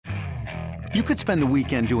You could spend the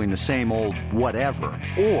weekend doing the same old whatever,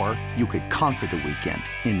 or you could conquer the weekend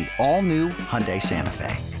in the all-new Hyundai Santa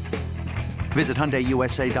Fe. Visit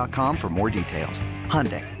HyundaiUSA.com for more details.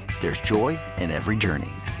 Hyundai, there's joy in every journey.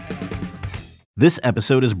 This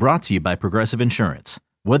episode is brought to you by Progressive Insurance.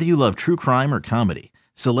 Whether you love true crime or comedy,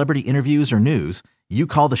 celebrity interviews or news, you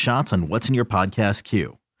call the shots on what's in your podcast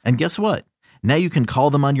queue. And guess what? Now you can call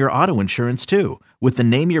them on your auto insurance too with the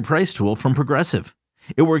Name Your Price tool from Progressive.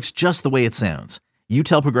 It works just the way it sounds. You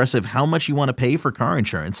tell Progressive how much you want to pay for car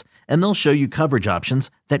insurance, and they'll show you coverage options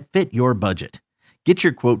that fit your budget. Get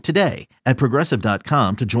your quote today at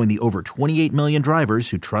Progressive.com to join the over 28 million drivers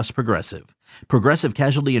who trust Progressive. Progressive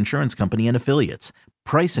Casualty Insurance Company and Affiliates.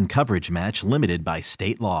 Price and coverage match limited by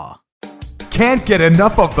state law. Can't get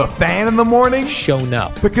enough of the Fan in the morning? Shown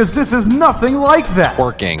up. Because this is nothing like that.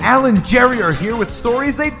 Working. Al and Jerry are here with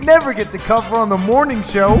stories they'd never get to cover on the morning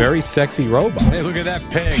show. Very sexy robot. Hey, look at that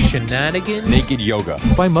pig. Shenanigans. Naked yoga.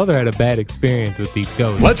 My mother had a bad experience with these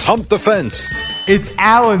ghosts. Let's hump the fence. It's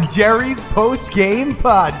Al and Jerry's post-game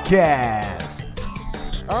podcast.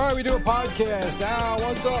 All right, we do a podcast. Al,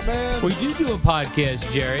 what's up, man? We do a podcast,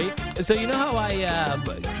 Jerry. So you know how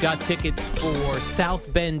I got tickets for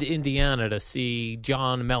South Bend, Indiana to see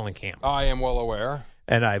John Mellencamp? I am well aware.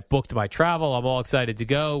 And I've booked my travel. I'm all excited to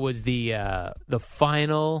go. It was the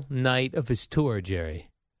final night of his tour, Jerry.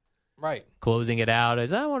 Right. Closing it out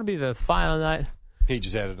as I want to be the final night. He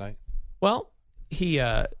just had a night. Well, he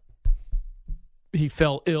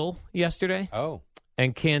fell ill yesterday. Oh.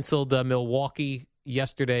 And canceled Milwaukee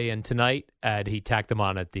yesterday and tonight, and he tacked him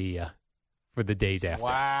on at the for the days after.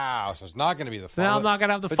 Wow, so it's not going to be the final. Now I'm not going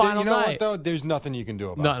to have the but final you know night. what, though? There's nothing you can do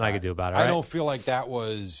about Nothing that. I can do about it, I right? don't feel like that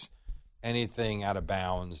was anything out of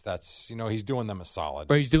bounds. That's, he's doing them a solid.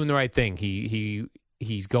 But he's doing the right thing.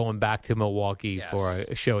 He's going back to Milwaukee Yes. for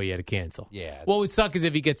a show he had to cancel. Yeah. What would suck is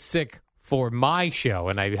if he gets sick for my show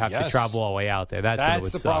and I have to Yes. travel all the way out there. That's what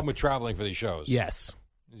would the suck. problem with traveling for these shows. Yes.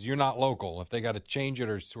 Is you're not local. If they got to change it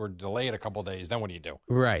or delay it a couple days, then what do you do?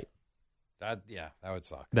 Right. That would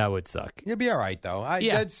suck. That would suck. You'll be all right, though.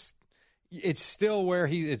 It's still where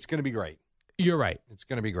it's going to be great. You're right. It's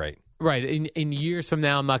going to be great. Right. In years from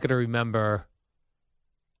now, I'm not going to remember,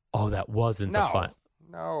 that wasn't the fun.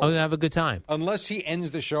 No. I'm going to have a good time. Unless he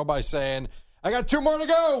ends the show by saying, I got 2 more to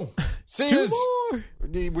go. See Two yous. more.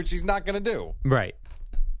 Which he's not going to do. Right.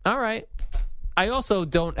 All right. I also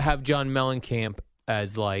don't have John Mellencamp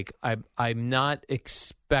as I'm not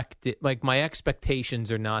expected, my expectations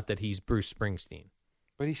are not that he's Bruce Springsteen.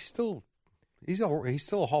 But he's still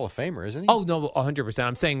a Hall of Famer, isn't he? Oh, no, 100%.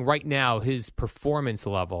 I'm saying right now his performance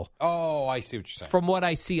level, Oh, I see what you're saying. from what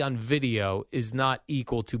I see on video, is not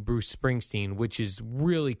equal to Bruce Springsteen, which is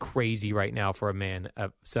really crazy right now for a man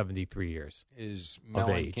of 73 years. Is of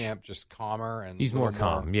age. Mellencamp just calmer and He's a little more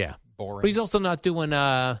calm, yeah. boring? But he's also not doing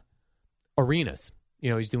arenas.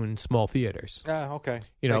 He's doing small theaters. Yeah, okay.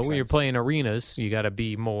 When Makes you're sense. playing arenas, you got to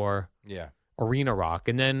be more arena rock.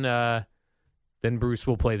 And then Bruce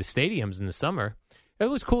will play the stadiums in the summer. It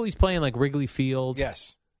was cool. He's playing like Wrigley Field,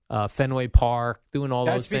 Yes. Fenway Park, doing all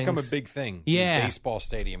That's those things. become a big thing. Yeah. These baseball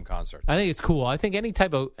stadium concerts. I think it's cool. I think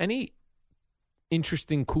any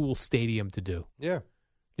interesting, cool stadium to do. Yeah.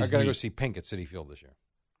 I is got to go neat. see Pink at Citi Field this year.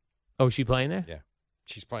 Oh, is she playing there? Yeah.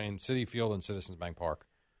 She's playing Citi Field and Citizens Bank Park.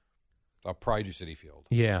 I'll probably do Citi Field.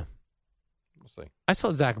 Yeah. We'll see. I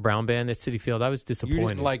saw Zach Brown Band at Citi Field. I was You disappointed.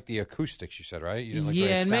 didn't like the acoustics, you said, right? You didn't like the way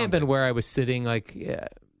it may have been sounded. where I was sitting.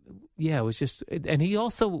 Yeah, it was just. And he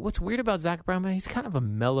also, what's weird about Zach Brown Band, he's kind of a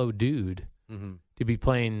mellow dude to be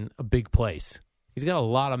playing a big place. He's got a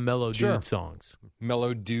lot of mellow dude songs.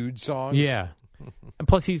 Mellow dude songs? Yeah. And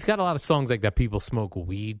plus, he's got a lot of songs like that people smoke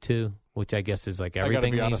weed to, which I guess is like I got to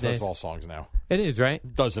everything be these honest, days. that's all songs now. It is, right?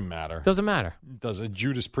 Doesn't matter. Doesn't matter. Does a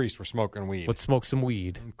Judas Priest were smoking weed. Let's smoke some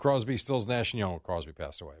weed. Crosby, Stills, Nash & Young. Crosby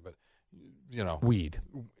passed away, but, Weed.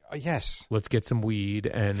 Yes. Let's get some weed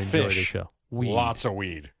and enjoy the Fish. show. Weed. Lots of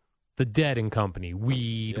weed. The Dead and Company.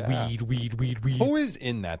 Weed, Yeah. weed. Who is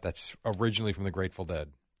in that's originally from the Grateful Dead?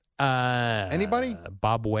 Anybody?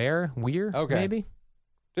 Bob Weir? Okay. Maybe?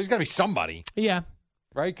 There's got to be somebody, Yeah.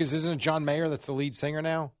 right? Because isn't it John Mayer that's the lead singer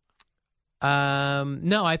now?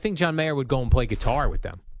 No, I think John Mayer would go and play guitar with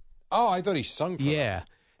them. Oh, I thought he sung for them. Yeah.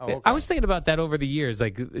 Oh, okay. I was thinking about that over the years.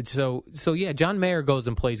 So yeah, John Mayer goes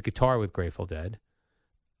and plays guitar with Grateful Dead.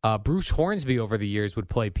 Bruce Hornsby over the years would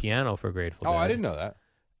play piano for Grateful Dead. Oh, I didn't know that.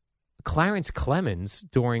 Clarence Clemens,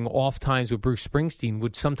 during off times with Bruce Springsteen,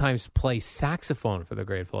 would sometimes play saxophone for the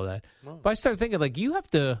Grateful Dead. Oh. But I started thinking, you have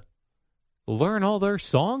to learn all their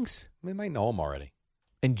songs We might know them already.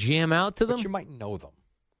 and jam out to them. But you might know them.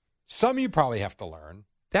 Some you probably have to learn.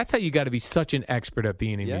 That's how you got to be such an expert at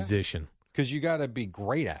being a Yeah. musician. Because you got to be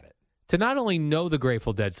great at it. To not only know the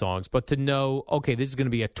Grateful Dead songs, but to know, okay, this is going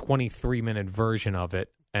to be a 23-minute version of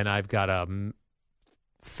it, and I've got to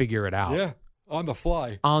figure it out. Yeah, on the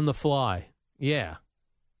fly. On the fly. Yeah.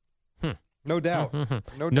 No doubt.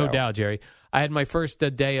 No doubt, Jerry. I had my first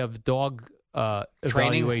day of dog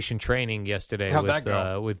evaluation training yesterday. How'd that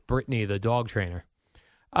go? With Brittany, the dog trainer.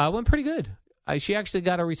 Went pretty good. She actually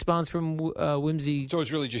got a response from Whimsy. So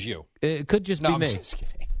it's really just you? It could just be I'm me. just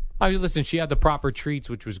kidding. Listen, she had the proper treats,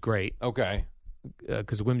 which was great. Okay.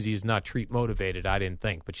 Because Whimsy is not treat motivated, I didn't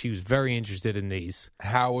think. But she was very interested in these.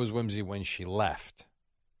 How was Whimsy when she left?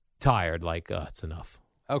 Tired, it's enough.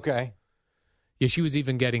 Okay. Yeah, she was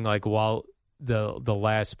even getting while the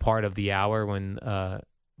last part of the hour when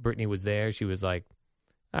Brittany was there, she was like,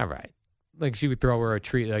 all right. She would throw her a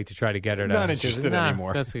treat to try to get her to. Not interested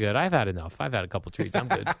anymore. That's good. I've had enough. I've had a couple treats. I'm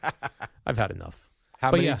good. I've had enough.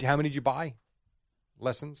 How many did you buy?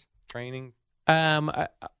 Lessons? Training? You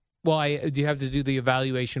have to do the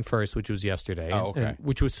evaluation first, which was yesterday. Oh, okay.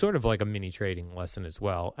 Which was sort of like a mini trading lesson as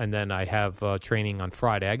well. And then I have training on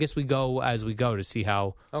Friday. I guess we go as we go to see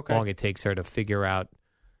how long it takes her to figure out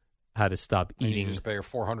how to stop And eating. You just pay her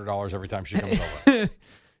 $400 every time she comes over.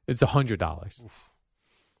 It's $100.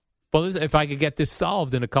 Well, if I could get this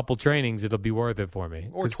solved in a couple trainings, it'll be worth it for me.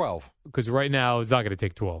 Or 12. Because right now, it's not going to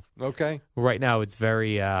take 12. Okay. Right now, it's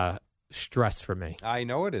very stress for me. I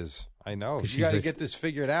know it is. I know. 'Cause You got to she's get this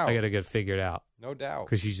figured out. I got to get figured out. No doubt.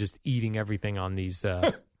 Because she's just eating everything on these.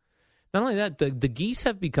 Not only that, the geese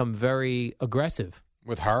have become very aggressive.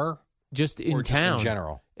 With her? Just in or town. Just in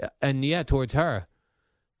general? And yeah, towards her.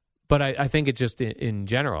 But I think it's just in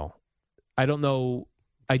general. I don't know.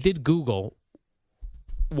 I did Google.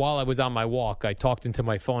 While I was on my walk, I talked into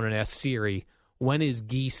my phone and asked Siri, when do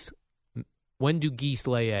geese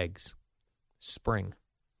lay eggs? Spring.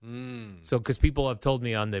 So, because people have told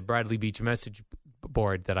me on the Bradley Beach message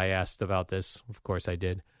board that I asked about this, of course I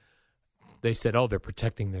did. They said, they're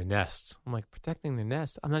protecting their nests. I'm like, protecting their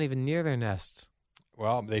nests? I'm not even near their nests.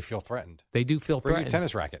 Well, they feel threatened. They do feel Bring threatened. your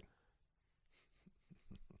tennis racket.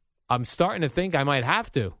 I'm starting to think I might have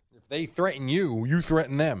to. If they threaten you, you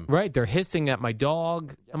threaten them. Right. They're hissing at my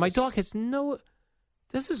dog. Yes. And my dog has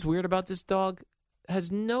this is weird about this dog,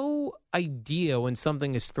 has no idea when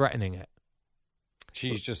something is threatening it.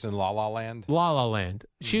 She's just in La La Land. La La Land.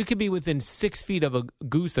 She could be within 6 feet of a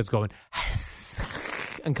goose that's going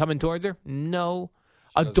and coming towards her. No.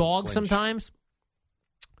 A dog flinch. sometimes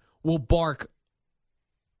will bark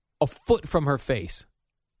a foot from her face.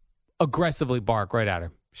 Aggressively bark right at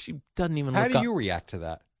her. She doesn't even look up. How do you react to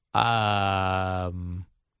that?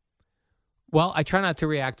 Well, I try not to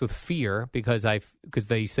react with fear because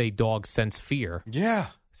they say dogs sense fear. Yeah.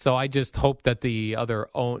 So I just hope that the other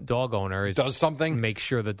dog owner does something, make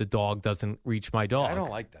sure that the dog doesn't reach my dog. I don't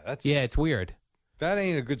like that. It's weird. That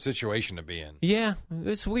ain't a good situation to be in. Yeah,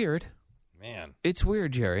 it's weird. Man, it's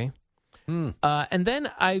weird, Jerry. And then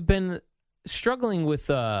I've been struggling with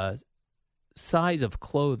size of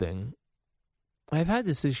clothing. I've had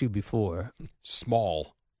this issue before.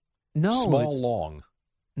 Small. No. Long.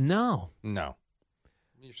 No.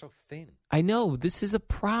 You're so thin. I know. This is a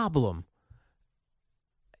problem.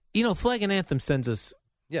 Flag and Anthem sends us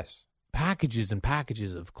packages and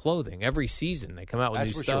packages of clothing. Every season they come out with new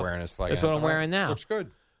stuff. That's what you're wearing. That's what I'm wearing now. Looks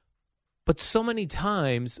good. But so many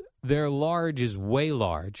times their large is way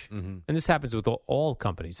large. Mm-hmm. And this happens with all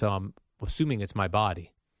companies, so I'm assuming it's my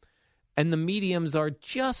body. And the mediums are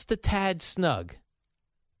just a tad snug.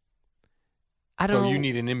 I don't know. You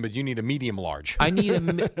need you need a medium large. I need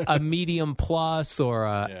a medium plus or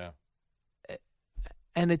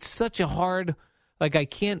and it's such a hard, I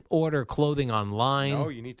can't order clothing online. No,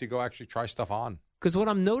 you need to go actually try stuff on. Because what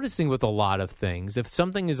I'm noticing with a lot of things, if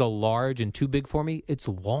something is a large and too big for me, it's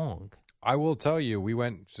long. I will tell you, we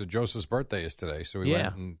went to Joseph's birthday is today, so we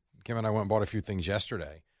went and Kim and I went and bought a few things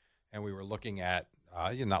yesterday, and we were looking at,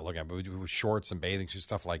 not looking at, but we do shorts and bathing suits,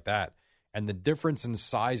 stuff like that. And the difference in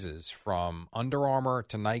sizes from Under Armour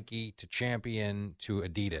to Nike to Champion to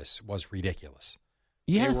Adidas was ridiculous.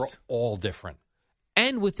 Yes. They were all different.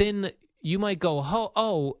 And within, you might go,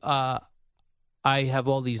 I have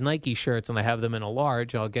all these Nike shirts and I have them in a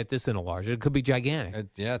large. I'll get this in a large. It could be gigantic.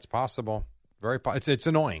 It's possible. It's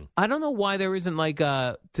annoying. I don't know why there isn't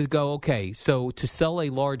to go, okay, so to sell a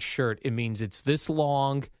large shirt, it means it's this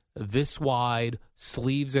long, this wide,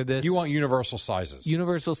 sleeves are this. You want universal sizes.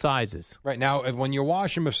 Universal sizes. Right. Now, when you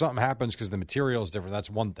wash them, if something happens because the material is different, that's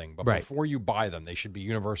one thing. But before you buy them, they should be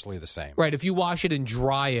universally the same. Right. If you wash it and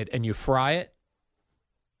dry it and you fry it.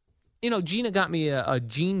 Gina got me a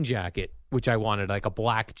jean jacket, which I wanted, like a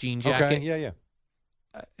black jean jacket. Okay, yeah.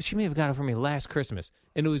 she may have got it for me last Christmas,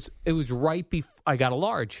 and it was right before I got a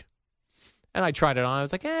large, and I tried it on. I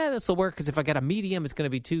was like, this will work because if I get a medium, it's going to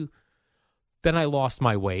be too. Then I lost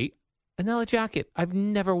my weight, and now the jacket, I've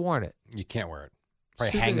never worn it. You can't wear it.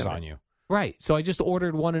 Right, hangs on you. Right, so I just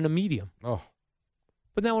ordered one in a medium. Oh.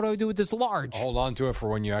 But now what do I do with this large? Hold on to it for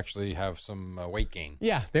when you actually have some weight gain.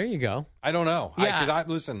 Yeah, there you go. I don't know. Yeah.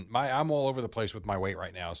 Listen, I'm all over the place with my weight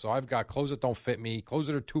right now. So I've got clothes that don't fit me, clothes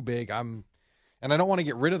that are too big. And I don't want to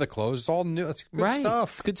get rid of the clothes. It's all new. It's good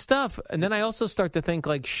stuff. It's good stuff. And then I also start to think,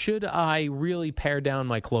 like, should I really pare down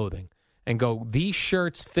my clothing and go, these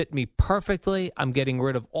shirts fit me perfectly. I'm getting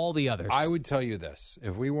rid of all the others. I would tell you this.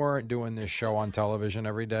 If we weren't doing this show on television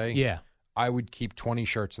every day, I would keep 20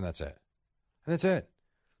 shirts and that's it. And that's it.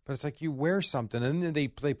 But it's like you wear something and then they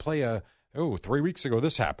play 3 weeks ago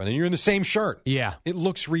this happened and you're in the same shirt. Yeah. It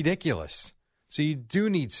looks ridiculous. So you do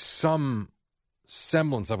need some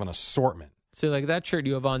semblance of an assortment. So like that shirt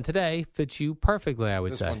you have on today fits you perfectly, I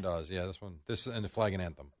would say. This one does. Yeah, this one. This and the flag and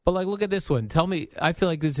anthem. But like look at this one. Tell me, I feel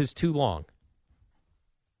like this is too long.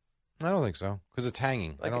 I don't think so because it's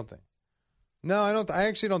hanging. I don't think. No, I don't. I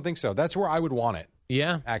actually don't think so. That's where I would want it.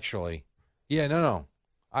 Yeah. Actually. Yeah, no.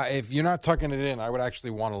 If you're not tucking it in, I would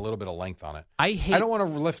actually want a little bit of length on it. I don't want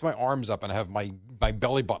to lift my arms up and have my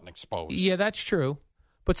belly button exposed. Yeah, that's true.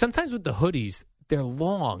 But sometimes with the hoodies, they're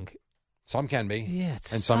long. Some can be. Yeah,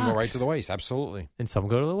 it and some go right to the waist. Absolutely. And some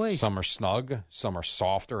go to the waist. Some are snug. Some are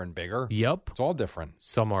softer and bigger. Yep. It's all different.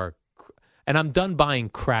 Some are. And I'm done buying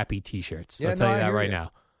crappy T-shirts. I'll tell you that right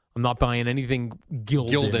now. I'm not buying anything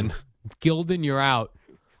Gildan. Gildan, you're out.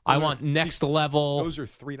 I want next level. Those are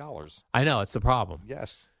 $3. I know, it's the problem.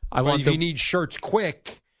 Yes. If you need shirts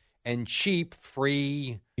quick and cheap,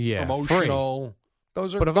 free, promotional. Free.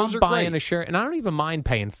 Those are But if those I'm are buying great. a shirt, and I don't even mind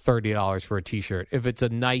paying $30 for a T-shirt if it's a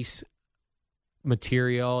nice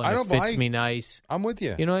material and it fits me nice. I'm with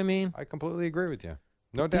you. You know what I mean? I completely agree with you.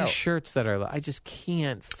 No doubt. These shirts that are, I just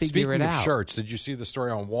can't figure it out. Speaking of shirts, did you see the story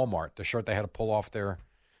on Walmart? The shirt they had to pull off the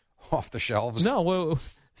shelves? No. Well,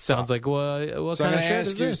 sounds like what kind of shirt is this? So I'm going to ask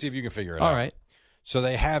you to see if you can figure it out. All right. So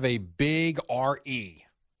they have a big R-E.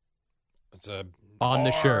 It's a on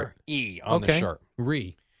the shirt. E on the shirt.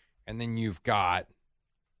 Re. And then you've got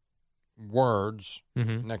words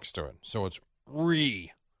next to it. So it's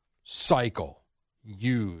recycle,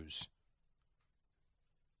 use,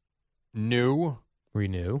 new,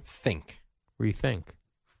 renew, think, rethink.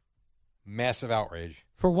 Massive outrage.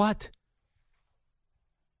 For what?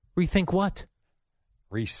 Rethink what?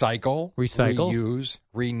 Recycle, reuse,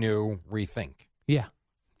 renew, rethink. Yeah.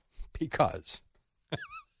 Because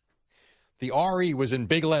the RE was in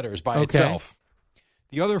big letters by itself.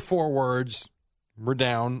 The other four words were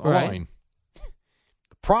down a line.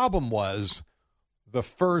 The problem was the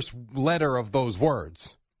first letter of those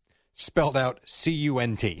words spelled out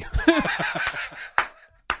C-U-N-T.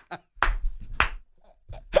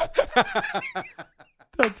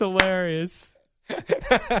 That's hilarious.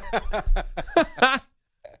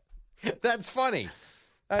 That's funny.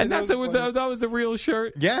 And that was a real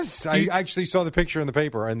shirt? Yes. I actually saw the picture in the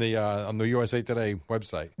paper and on the USA Today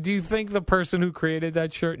website. Do you think the person who created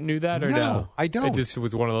that shirt knew that or no? No, I don't. It just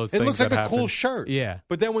was one of those things. It looks like a happened. cool shirt. Yeah.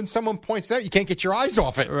 But then when someone points it out, you can't get your eyes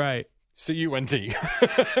off it. Right. C-U-N-T.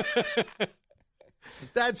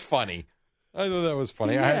 That's funny. I thought that was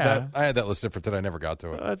funny. Yeah. I had that listed for today. I never got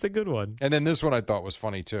to it. That's a good one. And then this one I thought was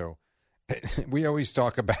funny too. We always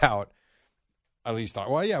talk about, I guess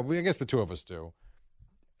the two of us do.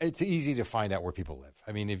 It's easy to find out where people live.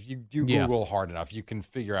 I mean, if you Google hard enough, you can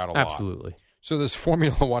figure out a lot. Absolutely. So this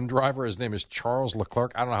Formula One driver, his name is Charles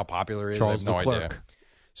Leclerc. I don't know how popular he is. I have no idea.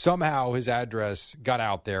 Somehow his address got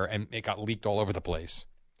out there and it got leaked all over the place.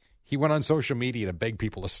 He went on social media to beg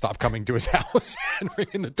people to stop coming to his house and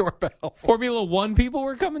ringing the doorbell. Formula One people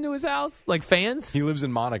were coming to his house? Like fans? He lives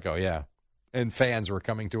in Monaco, yeah. And fans were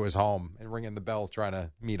coming to his home and ringing the bell trying to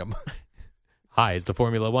meet him. Hi, is the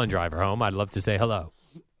Formula One driver home? I'd love to say hello.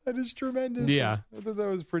 That is tremendous. Yeah. I thought that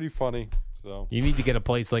was pretty funny. So you need to get a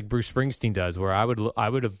place like Bruce Springsteen does, where I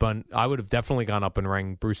would have definitely gone up and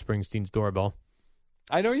rang Bruce Springsteen's doorbell.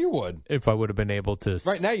 I know you would. If I would have been able to.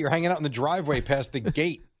 Right now you're hanging out in the driveway past the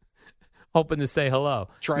gate. Hoping to say hello.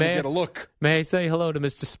 Trying to get a look. May I say hello to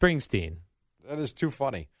Mr. Springsteen? That is too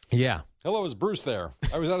funny. Yeah. Hello, is Bruce there?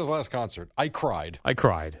 I was at his last concert. I cried. I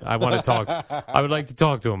want to talk. I would like to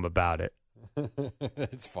talk to him about it.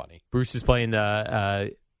 It's funny. Bruce is playing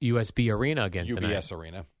the USB Arena again UBS tonight.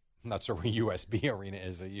 Arena. That's where USB Arena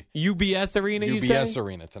is. UBS Arena, you say? UBS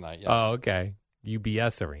Arena tonight, yes. Oh, okay.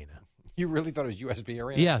 UBS Arena. You really thought it was USB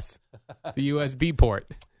Arena? Yes. The USB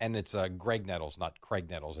port. And it's Greg Nettles, not Craig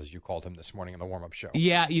Nettles, as you called him this morning in the warm-up show.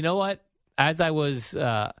 Yeah, you know what? as I was,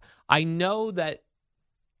 I know that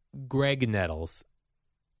Greg Nettles,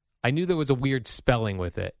 I knew there was a weird spelling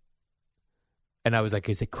with it. And I was like,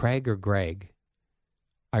 is it Craig or Greg?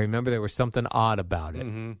 I remember there was something odd about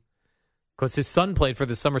it. Because his son played for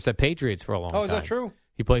the Somerset Patriots for a long time. Oh, is that true?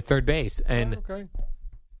 He played third base. And okay.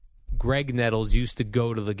 Greg Nettles used to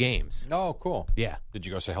go to the games. Oh, cool. Yeah. Did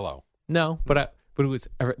you go say hello? No, but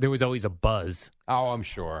there was always a buzz. Oh, I'm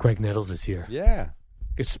sure. Greg Nettles is here. Yeah.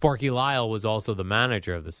 Because Sparky Lyle was also the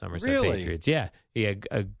manager of the Somerset Patriots. Yeah. He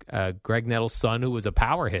had Greg Nettles' son who was a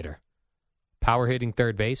power hitter. Power hitting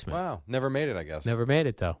third baseman. Wow. Never made it, I guess. Never made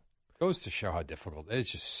it, though. Goes to show how difficult.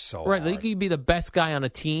 It's just so right. hard. Like you could be the best guy on a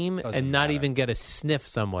team and not matter. even get a sniff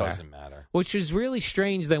somewhere. Doesn't matter. Which is really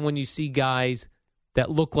strange then when you see guys that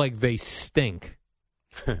look like they stink.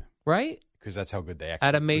 Right? Because that's how good they actually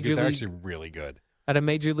at a major league. They're actually really good. At a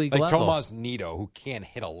major league like level. Tomas Nido, who can't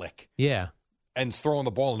hit a lick. Yeah. And throwing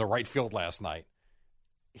the ball in the right field last night.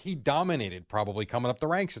 He dominated probably coming up the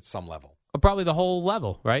ranks at some level. Probably the whole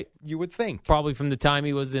level, right? You would think. Probably from the time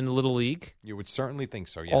he was in Little League. You would certainly think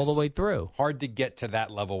so, yes. All the way through. Hard to get to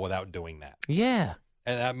that level without doing that. Yeah.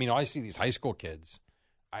 And I mean, I see these high school kids.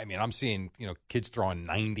 I mean, I'm seeing, kids throwing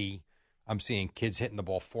 90. I'm seeing kids hitting the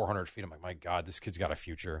ball 400 feet. I'm like, my God, this kid's got a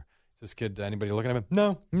future. Is this kid, anybody looking at him?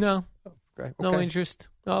 No. Okay. No interest.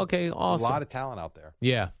 Okay, awesome. A lot of talent out there.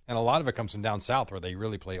 Yeah. And a lot of it comes from down south where they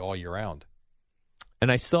really play all year round. And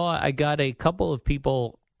I got a couple of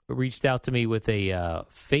people reached out to me with a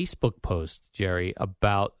Facebook post, Jerry,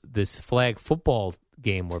 about this flag football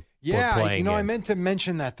game we're playing. I meant to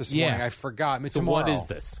mention that this morning. I forgot. So tomorrow. What is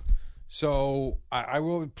this? So I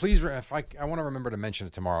will please. If I want to remember to mention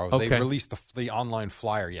it tomorrow. Okay. They released the online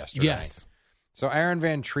flyer yesterday. Yes. So Aaron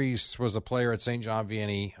Van Treese was a player at St. John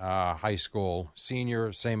Vianney High School,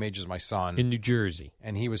 senior, same age as my son, in New Jersey,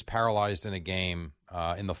 and he was paralyzed in a game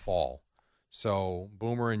in the fall. So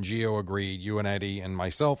Boomer and Gio agreed. You and Eddie and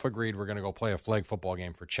myself agreed we're going to go play a flag football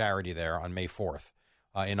game for charity there on May 4th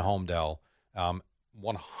in Homedale.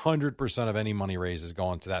 100% of any money raised is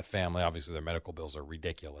going to that family. Obviously, their medical bills are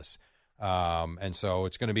ridiculous. And so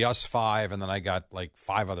it's going to be us 5, and then I got like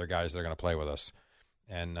 5 other guys that are going to play with us.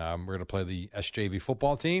 And we're going to play the SJV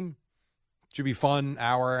football team. Should be fun,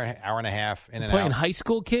 hour and a half in and out. Playing high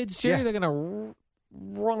school kids, Jerry? Yeah. They're going to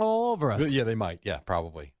run all over us. Yeah, they might. Yeah,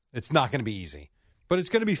 probably. It's not going to be easy, but it's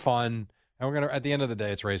going to be fun. And we're going to, at the end of the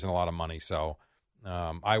day, it's raising a lot of money. So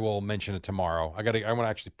I will mention it tomorrow. I want to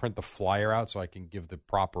actually print the flyer out so I can give the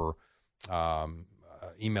proper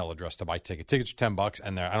email address to buy tickets. Tickets are $10,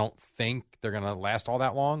 and I don't think they're going to last all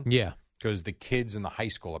that long. Yeah, because the kids in the high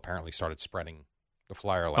school apparently started spreading the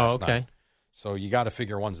flyer last night. So you got to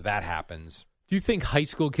figure once that happens. Do you think high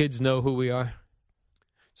school kids know who we are?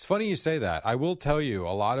 It's funny you say that. I will tell you,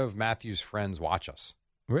 a lot of Matthew's friends watch us.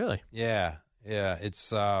 Really? Yeah.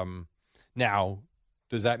 It's now,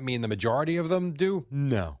 does that mean the majority of them do?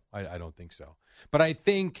 No, I don't think so. But I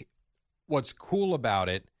think what's cool about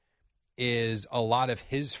it is a lot of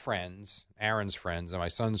his friends, Aaron's friends and my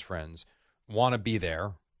son's friends, want to be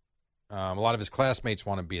there. A lot of his classmates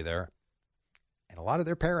want to be there. And a lot of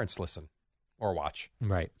their parents listen or watch.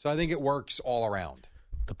 Right. So I think it works all around.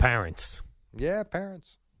 The parents. Yeah,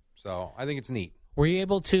 parents. So I think it's neat. Were you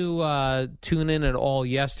able to tune in at all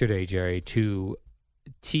yesterday, Jerry, to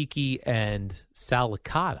Tiki and Sal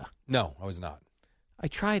Licata? No, I was not. I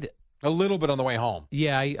tried a little bit on the way home.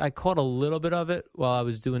 Yeah, I caught a little bit of it while I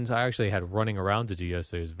was doing. I actually had running around to do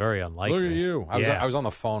yesterday. It was very unlike Look at me. you. I was on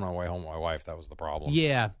the phone on the way home with my wife. That was the problem.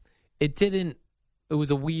 Yeah, it didn't. It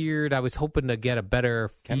was a weird. I was hoping to get a better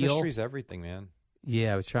feel. Chemistry's everything, man.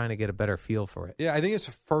 Yeah, I was trying to get a better feel for it. Yeah, I think it's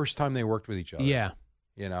the first time they worked with each other. Yeah.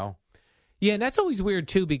 You know? Yeah, and that's always weird,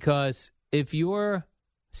 too, because if you're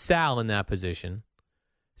Sal in that position,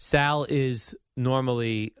 Sal is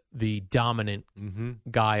normally the dominant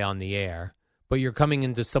guy on the air, but you're coming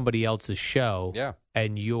into somebody else's show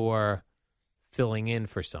and you're filling in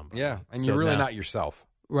for somebody. Yeah, and you're really not yourself.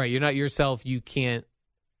 Right, you're not yourself. You can't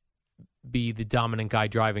be the dominant guy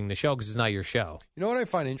driving the show because it's not your show. You know what I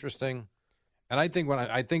find interesting? And I think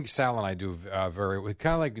I think Sal and I do very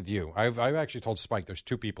kind of like with you. I've actually told Spike there's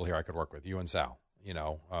 2 people here I could work with, you and Sal. You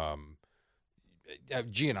know,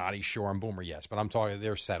 Giannotti, sure, and Boomer, yes, but I'm talking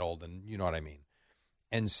they're settled, and you know what I mean.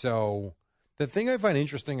 And so the thing I find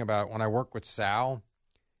interesting about when I work with Sal,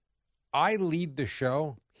 I lead the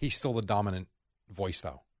show. He's still the dominant voice,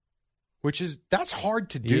 though, that's hard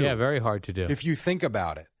to do. Yeah, very hard to do if you think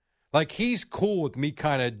about it. Like he's cool with me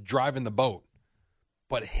kind of driving the boat.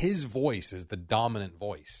 But his voice is the dominant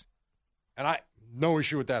voice. And I no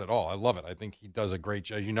issue with that at all. I love it. I think he does a great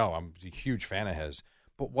job. You know, I'm a huge fan of his.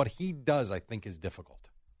 But what he does, I think, is difficult.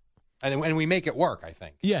 And we make it work, I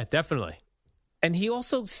think. Yeah, definitely. And he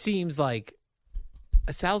also seems like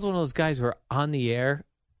Sal's one of those guys where on the air,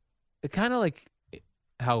 kind of like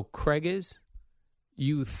how Craig is,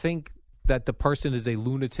 you think that the person is a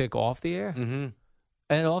lunatic off the air. Mm-hmm.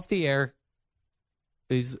 And off the air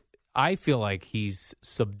I feel like he's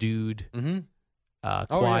subdued,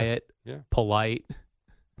 quiet, polite.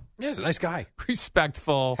 Yeah, he's a nice guy.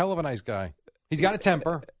 Respectful. Hell of a nice guy. He's got a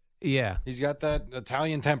temper. Yeah. He's got that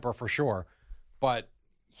Italian temper for sure. But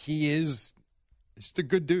he is just a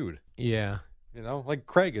good dude. Yeah. You know, like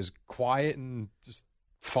Craig is quiet and just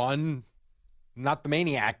fun, not the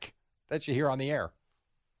maniac that you hear on the air.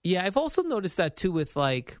 Yeah, I've also noticed that too with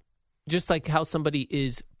just like how somebody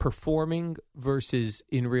is performing versus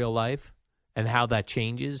in real life and how that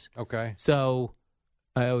changes. Okay. So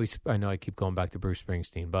I know I keep going back to Bruce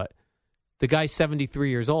Springsteen, but the guy's 73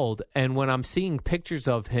 years old. And when I'm seeing pictures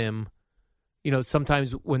of him,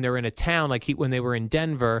 sometimes when they're in a town, like when they were in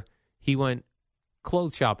Denver, he went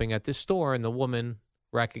clothes shopping at this store and the woman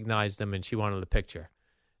recognized him and she wanted the picture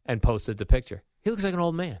and posted the picture. He looks like an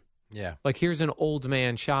old man. Yeah. Like here's an old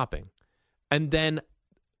man shopping. And then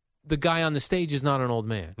the guy on the stage is not an old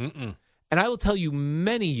man. Mm-mm. And I will tell you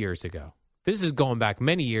many years ago, this is going back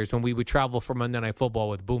many years when we would travel for Monday Night Football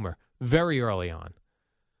with Boomer, very early on.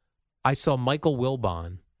 I saw Michael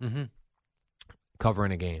Wilbon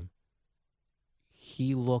covering a game.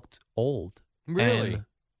 He looked old. Really? And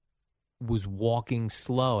was walking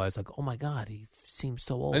slow. I was like, oh, my God, he seems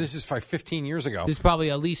so old. And this is 15 years ago. This is probably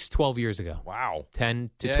at least 12 years ago. Wow. 10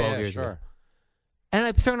 to 12 years sure. ago. And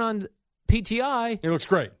I turn on PTI. He looks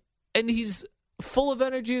great. And he's full of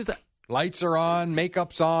energy. He's like, lights are on,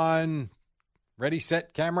 makeup's on, ready,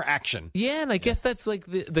 set, camera, action. Yeah, and I guess that's like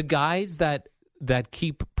the guys that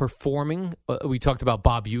keep performing. We talked about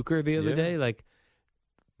Bob Uecker the other day. Like,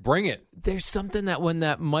 bring it. There's something that when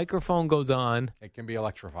that microphone goes on, it can be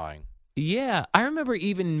electrifying. Yeah, I remember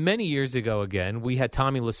even many years ago. Again, we had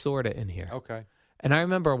Tommy Lasorda in here. Okay, and I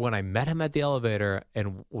remember when I met him at the elevator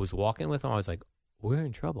and was walking with him, I was like, "We're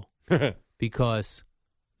in trouble," because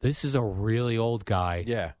this is a really old guy.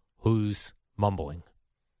 Yeah, who's mumbling.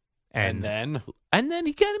 And then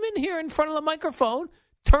he got him in here in front of the microphone,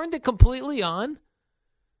 turned it completely on.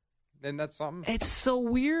 And that's something. It's so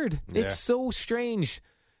weird. Yeah. It's so strange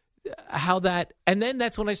how that. And then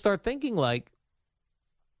that's when I start thinking, like,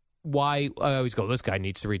 why I always go, this guy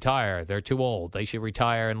needs to retire. They're too old. They should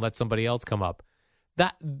retire and let somebody else come up.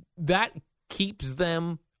 That keeps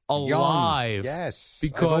them alive. Young. Yes,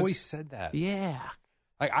 because I've always said that. Yeah.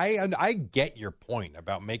 Like I get your point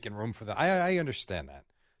about making room for that. I understand that.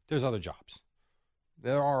 There's other jobs.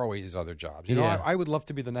 There are always other jobs. You know, I would love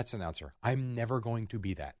to be the Nets announcer. I'm never going to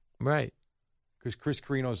be that. Right. Because Chris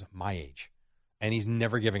Carino's my age, and he's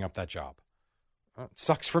never giving up that job. It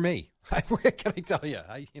sucks for me. What can I tell you?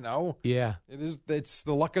 Yeah. It's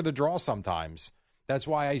the luck of the draw sometimes. That's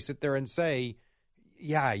why I sit there and say,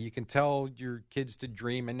 yeah, you can tell your kids to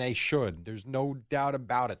dream, and they should. There's no doubt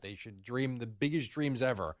about it. They should dream the biggest dreams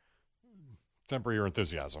ever. Temper your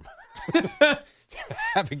enthusiasm.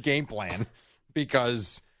 Have a game plan,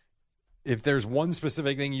 because if there's one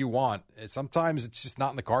specific thing you want, sometimes it's just not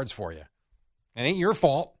in the cards for you. It ain't your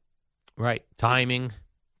fault. Right. Timing.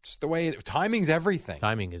 Just the way timing's everything.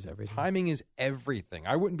 Timing is everything. Timing is everything.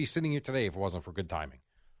 I wouldn't be sitting here today if it wasn't for good timing.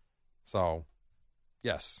 So,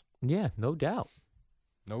 yes. Yeah, no doubt.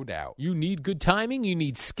 No doubt. You need good timing, you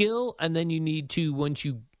need skill, and then you need to, once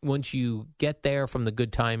you get there from the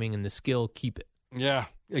good timing and the skill, keep it. Yeah.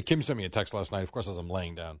 Kim sent me a text last night, of course, as I'm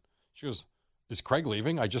laying down. She goes, is Craig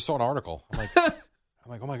leaving? I just saw an article. I'm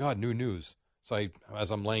like, oh my God, new news. So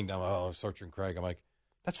as I'm laying down, searching Craig, I'm like,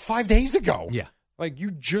 that's 5 days ago. Yeah. Like,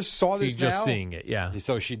 you just saw this now? She's just seeing it, yeah.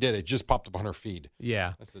 So she did. It just popped up on her feed.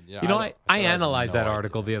 Yeah. I said, yeah. I analyzed that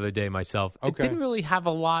article the other day myself. Okay. It didn't really have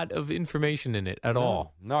a lot of information in it at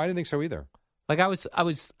all. No, I didn't think so either. Like, I was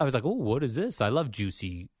like, oh, what is this? I love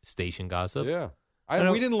juicy station gossip. Yeah.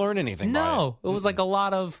 We didn't learn anything. No, it was like a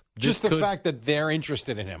lot of just the fact that they're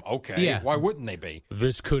interested in him. Okay, yeah. Why wouldn't they be?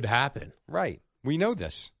 This could happen. Right. We know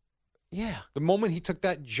this. Yeah. The moment he took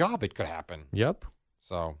that job, it could happen. Yep.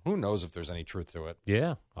 So who knows if there's any truth to it?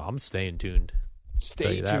 Yeah, I'm staying tuned.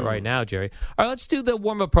 Stay tuned. That right now, Jerry. All right, let's do the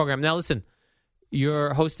warm up program. Now, listen,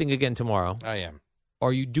 you're hosting again tomorrow. I am.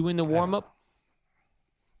 Are you doing the warm up?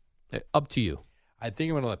 Up to you. I think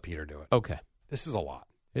I'm going to let Peter do it. Okay. This is a lot.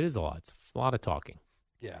 It is a lot. It's a lot of talking.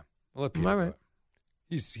 Yeah. I'll let Peter do it.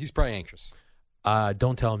 He's probably anxious.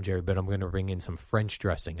 Don't tell him, Jerry, but I'm going to bring in some French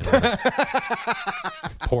dressing and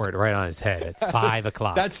pour it right on his head at 5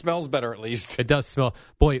 o'clock. That smells better, at least. It does smell.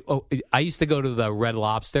 Boy, I used to go to the Red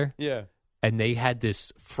Lobster. Yeah. and they had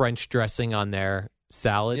this French dressing on their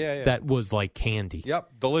salad that was like candy.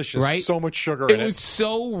 Yep, delicious. Right? So much sugar in it. It was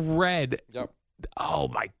so red. Yep. Oh,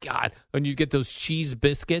 my God. When you get those cheese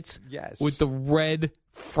biscuits with the red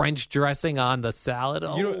French dressing on the salad.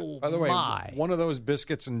 Oh, by the way, my. one of those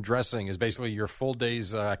biscuits and dressing is basically your full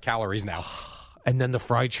day's calories now. And then the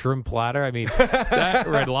fried shrimp platter. I mean, that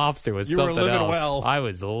Red Lobster was something else. You were living well. I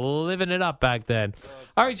was living it up back then.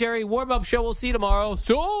 All right, Jerry, warm-up show. We'll see you tomorrow.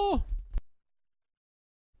 So...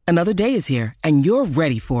 Another day is here, and you're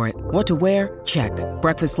ready for it. What to wear? Check.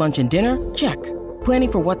 Breakfast, lunch, and dinner? Check.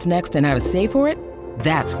 Planning for what's next and how to save for it?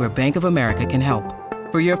 That's where Bank of America can help.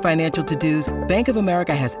 For your financial to-dos, Bank of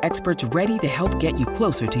America has experts ready to help get you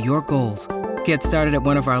closer to your goals. Get started at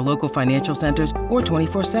one of our local financial centers or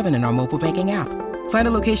 24/7 in our mobile banking app. Find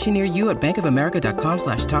a location near you at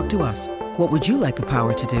bankofamerica.com/talktous. What would you like the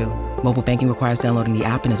power to do? Mobile banking requires downloading the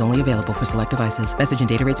app and is only available for select devices. Message and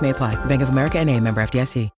data rates may apply. Bank of America N.A., member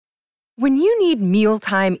FDIC. When you need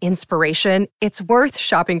mealtime inspiration, it's worth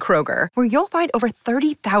shopping Kroger, where you'll find over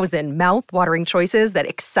 30,000 mouth-watering choices that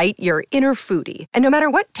excite your inner foodie. And no matter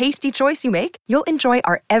what tasty choice you make, you'll enjoy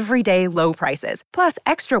our everyday low prices, plus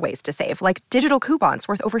extra ways to save, like digital coupons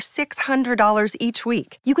worth over $600 each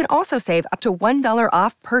week. You can also save up to $1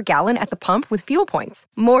 off per gallon at the pump with fuel points.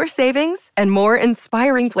 More savings and more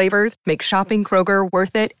inspiring flavors make shopping Kroger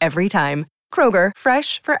worth it every time. Kroger,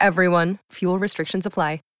 fresh for everyone. Fuel restrictions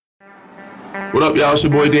apply. What up, y'all? It's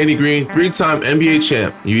your boy Danny Green, 3-time NBA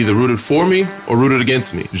champ. You either rooted for me or rooted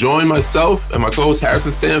against me. Join myself and my co-host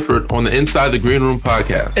Harrison Sanford on the Inside the Green Room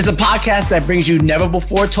podcast. It's a podcast that brings you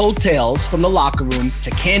never-before-told tales from the locker room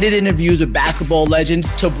to candid interviews with basketball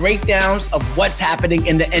legends to breakdowns of what's happening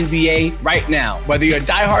in the NBA right now. Whether you're a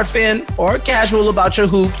diehard fan or casual about your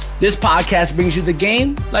hoops, this podcast brings you the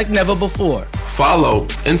game like never before. Follow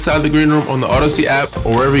Inside the Green Room on the Odyssey app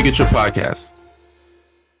or wherever you get your podcasts.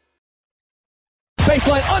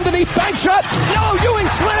 Baseline underneath, bank shot. No, Ewing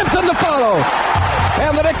slams in the follow.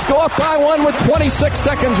 And the Knicks go up by one with 26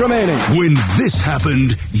 seconds remaining. When this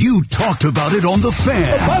happened, you talked about it on The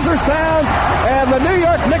Fan. The buzzer sounds, and the New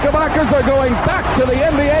York Knickerbockers are going back to the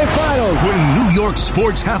NBA Finals. When New York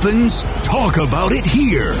sports happens, talk about it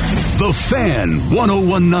here. The Fan,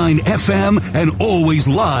 101.9 FM, and always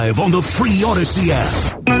live on the free Odyssey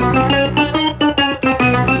app.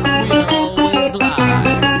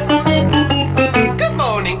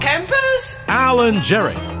 Alan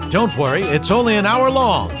Jerry. Don't worry, it's only an hour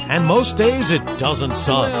long, and most days it doesn't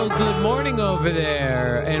suck. Well, good morning over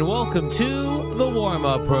there, and welcome to the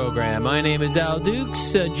warm-up program. My name is Al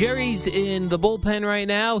Dukes. Jerry's in the bullpen right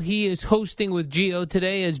now. He is hosting with Gio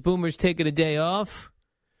today as Boomer's taking a day off.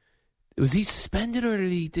 Was he suspended, or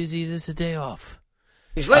is this a day off?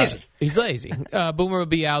 He's lazy. He's lazy. Boomer will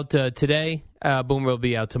be out today. Boomer will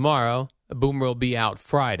be out tomorrow. Boomer will be out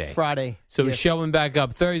Friday. So he's showing back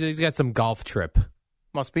up Thursday. He's got some golf trip.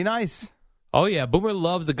 Must be nice. Oh, yeah. Boomer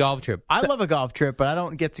loves a golf trip. I love a golf trip, but I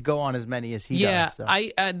don't get to go on as many as he does. So.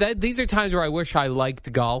 These are times where I wish I liked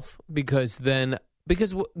golf because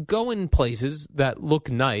going places that look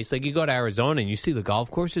nice, like you go to Arizona and you see the golf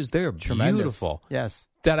courses, they're tremendous. Beautiful. Yes.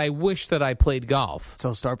 That I wish that I played golf.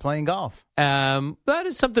 So start playing golf. That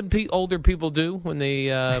is something older people do when they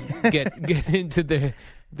get into the...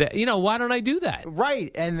 why don't I do that? Right,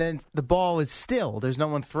 and then the ball is still. There's no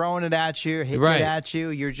one throwing it at you, hitting it at you.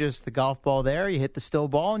 You're just the golf ball there. You hit the still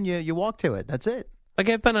ball, and you walk to it. That's it. Like,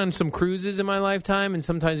 I've been on some cruises in my lifetime, and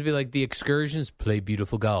sometimes it'd be like the excursions, play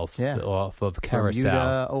beautiful golf off of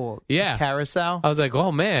Carousel. Carousel? I was like,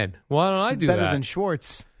 oh, man, why don't I do that? Better than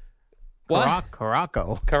Schwartz. What?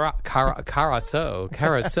 Carousel.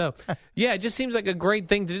 Yeah, it just seems like a great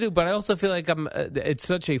thing to do, but I also feel like it's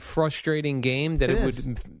such a frustrating game that it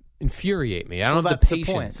would infuriate me. I don't have the patience.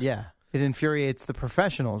 The point. Yeah, it infuriates the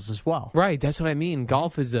professionals as well. Right, that's what I mean.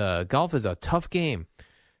 Golf is a tough game.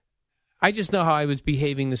 I just know how I was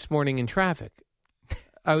behaving this morning in traffic.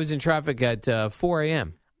 I was in traffic at 4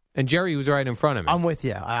 a.m. And Jerry was right in front of me. I'm with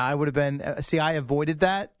you. I would have been... I avoided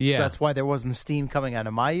that. Yeah. So that's why there wasn't steam coming out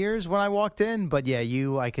of my ears when I walked in. But yeah,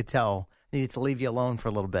 I could tell, needed to leave you alone for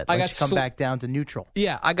a little bit. Let you come back down to neutral.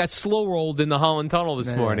 Yeah, I got slow-rolled in the Holland Tunnel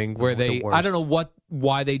this morning where I don't know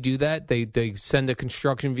why they do that. They send a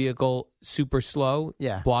construction vehicle super slow,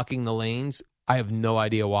 blocking the lanes. I have no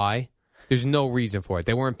idea why. There's no reason for it.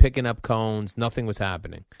 They weren't picking up cones. Nothing was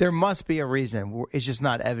happening. There must be a reason. It's just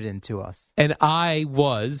not evident to us. And I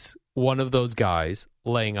was one of those guys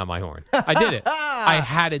laying on my horn. I did it. I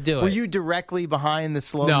had to do it. Were you directly behind the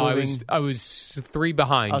slow No, moving? I was 3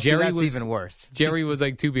 behind. Oh, Jerry that's was even worse. Jerry was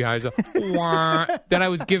like 2 behind. So, then I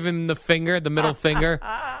was giving the middle finger,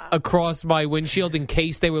 across my windshield in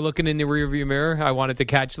case they were looking in the rearview mirror. I wanted to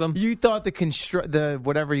catch them. You thought the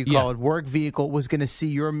whatever you call it, work vehicle was going to see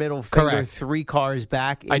your middle finger Correct. 3 cars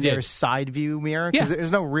back in their side view mirror? Because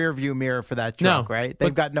there's no rear view mirror for that truck, right?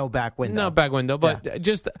 They've got no back window. No back window, but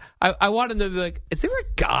just I wanted to be like, is there a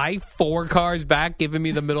guy 4 cars back giving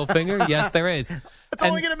me the middle finger? Yes, there is. That's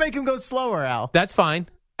only going to make him go slower, Al. That's fine.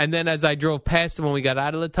 And then as I drove past him when we got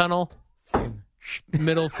out of the tunnel,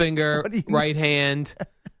 middle finger, right hand,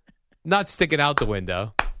 not sticking out the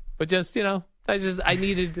window, but just, I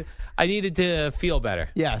needed to feel better.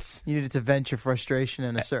 Yes, you needed to vent your frustration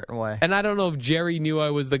in a certain way. And I don't know if Jerry knew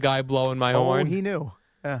I was the guy blowing my horn. Oh, he knew.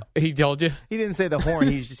 Yeah. He told you? He didn't say the horn.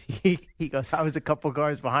 He goes, I was a couple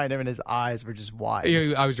cars behind him, and his eyes were just wide.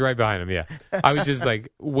 I was right behind him, yeah. I was just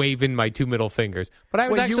like waving my 2 middle fingers. But I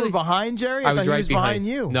was Wait, you were behind Jerry? I was thought right he was behind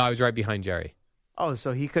you. No, I was right behind Jerry. Oh,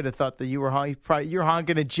 so he could have thought that you were you're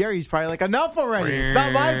honking at Jerry. He's probably like, enough already. It's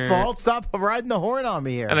not my fault. Stop riding the horn on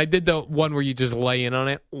me here. And I did the one where you just lay in on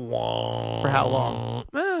it. For how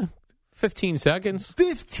long? 15 seconds.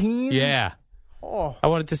 15? Yeah. Oh. I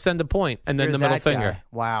wanted to send a point, and then You're the middle that finger. guy.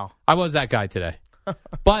 Wow. I was that guy today.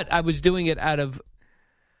 But I was doing it out of,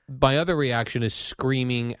 my other reaction is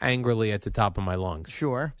screaming angrily at the top of my lungs.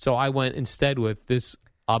 Sure. So I went instead with this,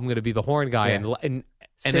 I'm going to be the horn guy and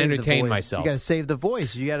entertain myself. You got to save the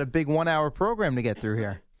voice. You got a big 1-hour program to get through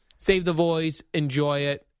here. Save the voice, enjoy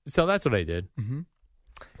it. So that's what I did. Mm-hmm.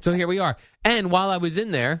 So here we are. And while I was in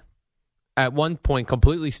there, at one point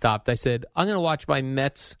completely stopped, I said, I'm going to watch my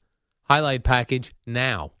Mets highlight package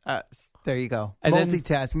now. There you go. And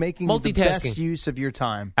making the best use of your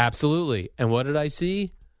time. Absolutely. And what did I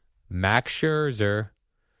see? Max Scherzer.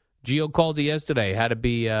 Gio called it yesterday. Had to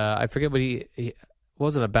be, I forget what he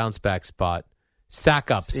wasn't a bounce back spot.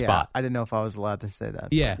 Sack up spot. I didn't know if I was allowed to say that.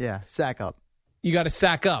 Yeah. Yeah, sack up. You got to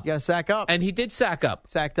sack up. You got to sack up. And he did sack up.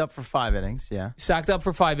 Sacked up for 5 innings, yeah. Sacked up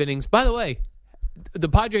for 5 innings. By the way, the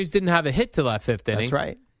Padres didn't have a hit till that 5th inning. That's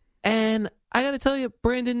right. And I got to tell you,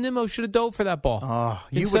 Brandon Nimmo should have dove for that ball. Oh,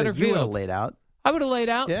 in center field. You would have laid out. I would have laid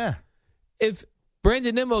out. Yeah. If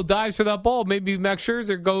Brandon Nimmo dives for that ball, maybe Max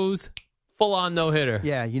Scherzer goes full-on no-hitter.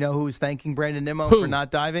 Yeah, you know who's thanking Brandon Nimmo Who? for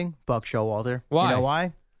not diving? Buck Showalter. Why? You know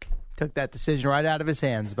why? Took that decision right out of his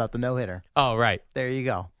hands about the no-hitter. Oh, right. There you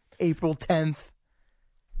go. April 10th,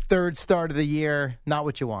 3rd start of the year. Not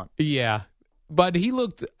what you want. Yeah. But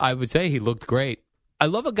I would say he looked great. I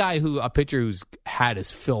love a pitcher whose hat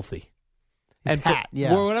is filthy.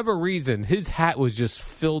 For whatever reason, his hat was just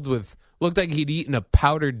filled with, looked like he'd eaten a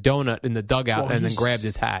powdered donut in the dugout and then grabbed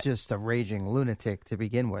his hat. Just a raging lunatic to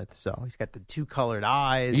begin with. So he's got the 2 colored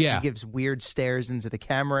eyes. Yeah. He gives weird stares into the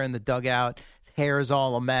camera in the dugout. His hair is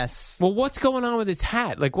all a mess. Well, what's going on with his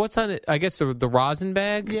hat? Like, what's on it? I guess the rosin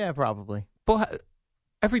bag? Yeah, probably. But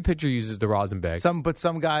every pitcher uses the rosin bag. Some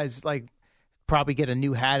guys, probably get a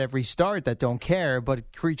new hat every start that don't care,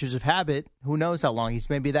 but creatures of habit, who knows how long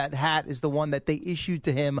maybe that hat is the one that they issued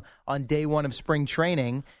to him on day 1 of spring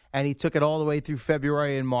training, and he took it all the way through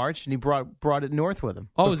February and March, and he brought it north with him.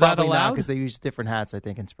 Oh, but is that allowed? Because they use different hats, I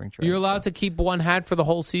think, in spring training. You're allowed to keep one hat for the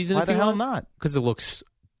whole season? Why if the you hell want? not? Because it looks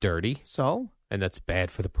dirty. So? And that's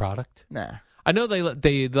bad for the product. Nah. I know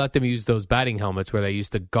they let them use those batting helmets where they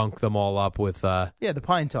used to gunk them all up with the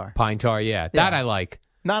pine tar. Pine tar, yeah. That I like.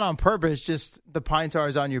 Not on purpose, just the pine tar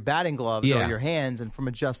is on your batting gloves or your hands, and from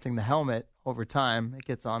adjusting the helmet over time, it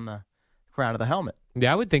gets on the crown of the helmet.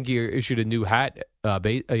 Yeah, I would think you issued a new hat. I'm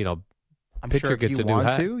pitcher sure if gets you a new want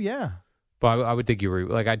hat. to, yeah. But I would think you were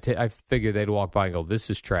like I figured they'd walk by and go,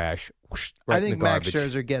 "This is trash." Whoosh, right I think in the Max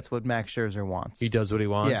garbage. Scherzer gets what Max Scherzer wants. He does what he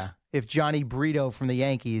wants. Yeah. If Johnny Brito from the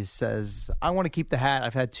Yankees says, "I want to keep the hat.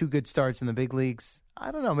 I've had 2 good starts in the big leagues." I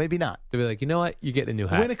don't know. Maybe not. They'll be like, you know what? You get a new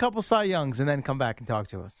hat. Win a couple Cy Youngs and then come back and talk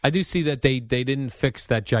to us. I do see that they didn't fix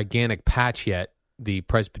that gigantic patch yet. The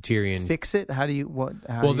Presbyterian. Fix it? How do you what?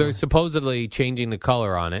 They're supposedly changing the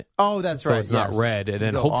color on it. Oh, that's so right. it's not red, and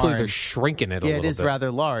then hopefully they're shrinking it a little bit. Yeah, it is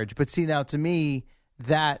rather large. But see, now to me,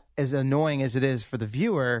 that as annoying as it is for the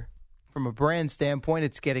viewer, from a brand standpoint,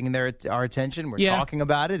 it's getting our attention. We're talking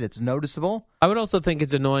about it. It's noticeable. I would also think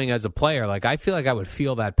it's annoying as a player. Like I feel like I would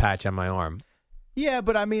feel that patch on my arm. Yeah,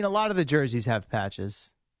 but I mean, a lot of the jerseys have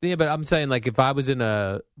patches. Yeah, but I'm saying like if I was in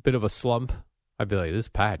a bit of a slump, I'd be like, this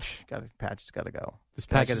patch got to go. This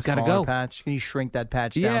patch has got to go. Patch. Can you shrink that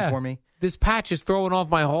patch down for me? This patch is throwing off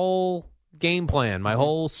my whole game plan, my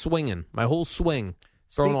whole swing,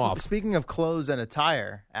 thrown off. Speaking of clothes and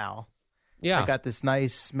attire, Al, Yeah. I got this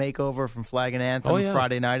nice makeover from Flag and Anthem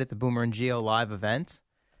Friday night at the Boomer and Geo live event.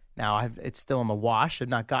 Now, it's still in the wash. I've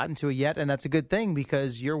not gotten to it yet, and that's a good thing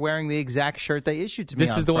because you're wearing the exact shirt they issued to me.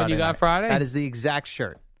 This is the one you got Friday? That is the exact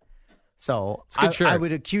shirt. So it's a good shirt. I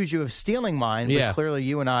would accuse you of stealing mine, but clearly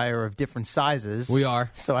you and I are of different sizes. We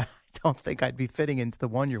are. So I don't think I'd be fitting into the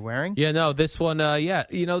one you're wearing. Yeah, no, this one,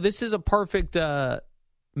 this is a perfect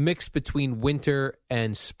mix between winter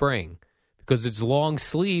and spring because it's long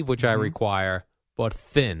sleeve, which I require, but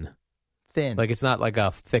thin. Thin. Like it's not like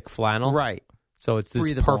a thick flannel. Right. So it's this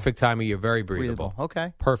breathable. perfect time of year, very breathable.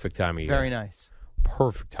 Okay. Perfect time of year. Very nice.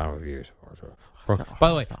 Perfect time of year. By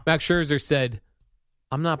the way, Max Scherzer said,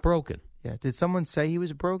 I'm not broken. Yeah. Did someone say he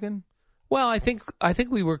was broken? Well, I think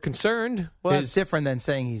we were concerned. Well, that's different than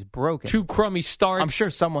saying he's broken. 2 crummy starts. I'm sure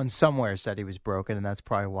someone somewhere said he was broken, and that's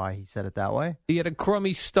probably why he said it that way. He had a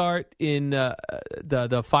crummy start in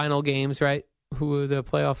the final games, right? Who were the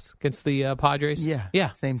playoffs against the Padres? Yeah.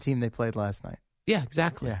 Yeah. Same team they played last night. Yeah,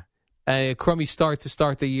 exactly. Yeah. A crummy start to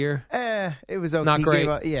start the year. It was okay. Not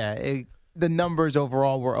great. The numbers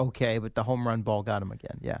overall were okay, but the home run ball got him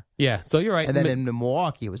again. Yeah. Yeah, so you're right. And then in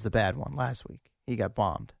Milwaukee, it was the bad one last week. He got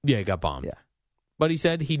bombed. Yeah, he got bombed. Yeah. But he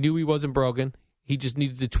said he knew he wasn't broken. He just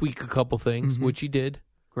needed to tweak a couple things, which he did.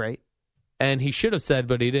 Great. And he should have said,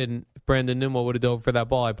 but he didn't. If Brandon Nimmo would have dove for that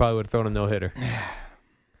ball, I probably would have thrown a no-hitter.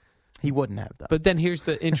 He wouldn't have, though. But then here's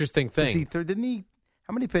the interesting thing. Didn't he?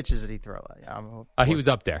 How many pitches did he throw? He was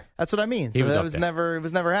up there. That's what I mean. So He was that up was there. never. It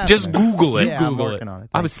was never happening. Just Google it. Yeah, Google I'm working on it.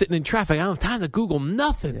 I was sitting in traffic. I don't have time to Google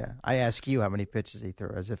nothing. Yeah, I ask you how many pitches he threw,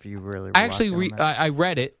 as if you really. Were I actually I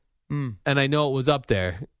read it, and I know it was up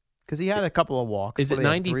there. Because he had a couple of walks. Is it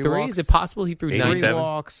 93? Is it possible he threw 87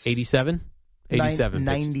 walks? 87? 87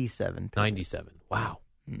 97. 97. Wow.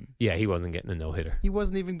 Yeah, he wasn't getting a no-hitter. He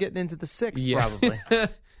wasn't even getting into the sixth, probably.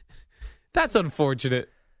 That's unfortunate.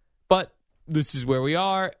 But this is where we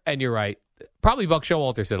are, and you're right. Probably Buck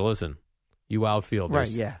Showalter said, listen, you outfielders. Right,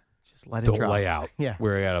 yeah. Just let it don't drop. lay out. Yeah.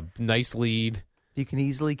 We're at a nice lead. You can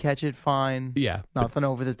easily catch it fine. Yeah. Nothing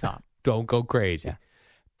over the top. Don't go crazy. Yeah.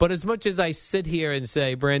 But as much as I sit here and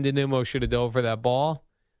say Brandon Nimmo should have dove for that ball,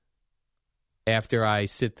 after I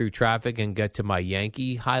sit through traffic and get to my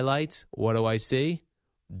Yankee highlights, what do I see?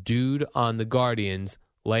 Dude on the Guardians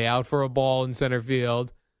lay out for a ball in center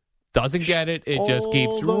field, doesn't get it. It just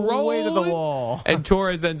keeps rolling way to the wall. And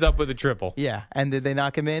Torres ends up with a triple. Yeah. And did they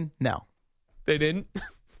knock him in? No. They didn't?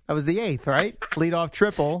 That was the 8th, right? Leadoff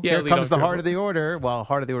triple. Yeah, Here comes the triple. heart of the order. Well,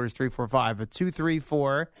 heart of the order is 3, 4, 5, but 2, 3,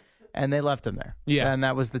 4, and they left him there. Yeah. And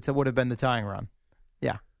that was would have been the tying run.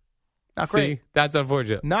 Yeah. Not great. See, that's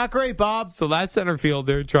unfortunate. Not great, Bob. So that center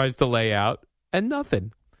fielder tries to lay out, and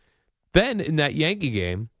nothing. Then in that Yankee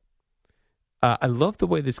game, I love the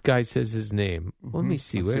way this guy says his name. Let me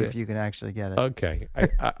see. Let's see if you can actually get it. Okay.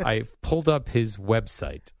 I pulled up his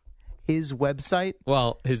website. His website?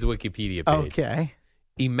 Well, his Wikipedia page. Okay.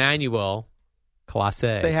 Emmanuel Classe.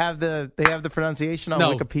 They have the pronunciation on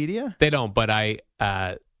Wikipedia? They don't, but I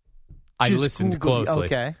listened Google, closely.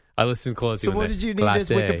 Okay. I listened closely. So what did you need his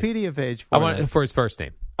Wikipedia page for? I want it for his first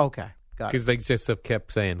name. Okay. Because they just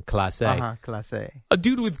kept saying Classe. Classe. A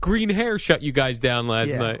dude with green hair shut you guys down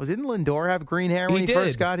last night. Well, didn't Lindor have green hair when he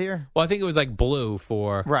first got here? Well, I think it was like blue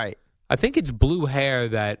for... Right. I think it's blue hair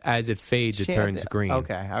that as it fades, it turns green.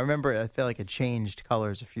 Okay. I remember I feel like it changed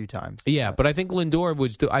colors a few times. Yeah, but I think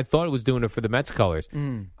Lindor I thought it was doing it for the Mets colors. I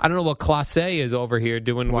don't know what Classe is over here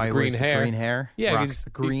doing with green hair. Green hair? Yeah, he's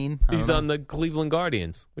green. He's on the Cleveland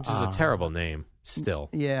Guardians, which is a terrible name still.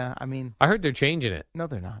 Yeah, I mean... I heard they're changing it. No,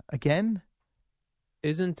 they're not. Again?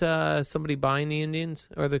 Isn't somebody buying the Indians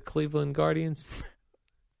or the Cleveland Guardians?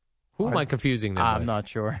 Who am I confusing them with? I'm not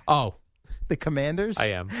sure. Oh. The Commanders? I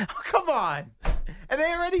am. Oh, come on. And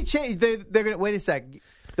they already changed. They're going to... Wait a sec.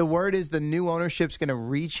 The word is the new ownership's going to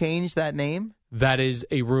rechange that name? That is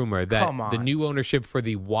a rumor that the new ownership for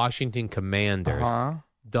the Washington Commanders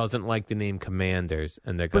doesn't like the name Commanders,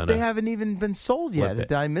 and they're going to... But they haven't even been sold yet.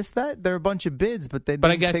 Did I miss that? There are a bunch of bids, but they...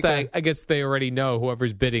 But I guess they already know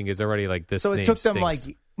whoever's bidding is already like this. So it name took them stinks.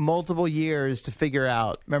 like multiple years to figure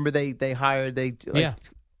out. Remember, they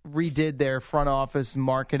redid their front office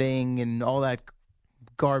marketing and all that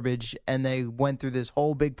garbage, and they went through this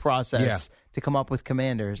whole big process to come up with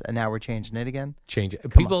Commanders, and now we're changing it again? Change it.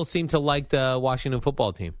 People seem to like the Washington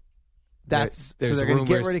football team. So they're going to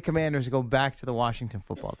get rid of Commanders and go back to the Washington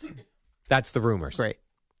football team. That's the rumors. Great.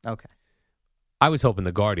 Okay. I was hoping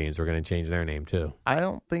the Guardians were going to change their name, too. I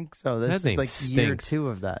don't think so. This is like year 2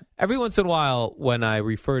 of that. Every once in a while, when I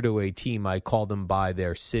refer to a team, I call them by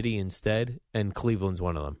their city instead, and Cleveland's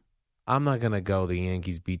one of them. I'm not going to go the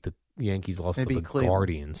Yankees lost to the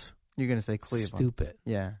Guardians. You're going to say Cleveland. Stupid.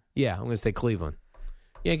 Yeah. Yeah, I'm going to say Cleveland.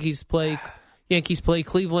 Yankees play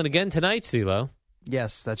Cleveland again tonight, CeeLo.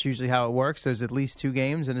 Yes, that's usually how it works. There's at least 2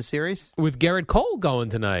 games in a series. With Garrett Cole going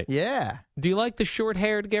tonight. Yeah. Do you like the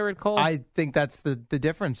short-haired Garrett Cole? I think that's the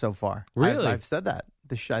difference so far. Really? I've said that.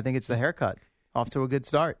 I think it's the haircut. Off to a good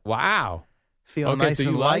start. Wow. Feel Okay, nice so you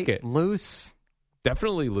and like light, it. loose.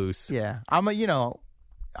 Definitely loose. Yeah.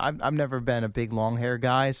 I've never been a big long hair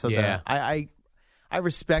guy, so Yeah. I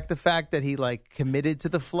respect the fact that he committed to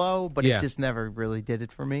the flow, but Yeah. it just never really did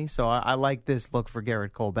it for me. So I like this look for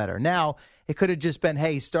Garrett Cole better. Now, it could have just been,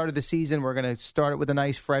 hey, start of the season, we're going to start it with a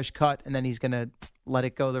nice fresh cut, and then he's going to let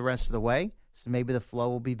it go the rest of the way. So maybe the flow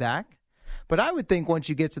will be back. But I would think once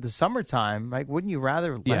you get to the summertime, wouldn't you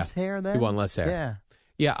rather less hair then? You want less hair. Yeah.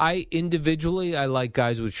 Yeah, I like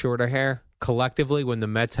guys with shorter hair. Collectively, when the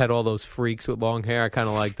Mets had all those freaks with long hair, I kind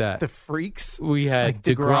of like that. The freaks? We had Like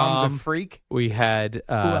DeGrom's a DeGrom. freak? We had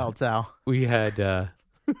Who else, Al? We had the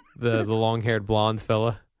long-haired blonde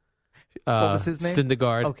fella. What was his name?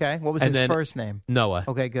 Syndergaard. Okay. What was And his then first name? Noah.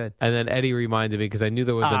 Okay, good. And then Eddie reminded me because I knew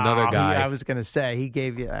there was another guy. I was going to say, he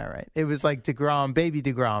gave you, all right. It was like DeGrom, baby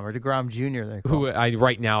DeGrom, or DeGrom Jr. Who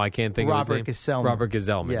right now I can't think Robert of his Gesellman. name. Robert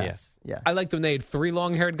Gesellman. Yes. Yeah. Yeah. I liked when they had 3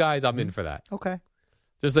 long-haired guys. I'm in for that. Okay.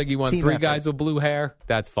 Just like you want Team 3 effort. guys with blue hair.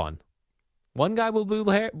 That's fun. One guy with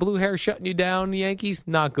blue hair shutting you down, the Yankees,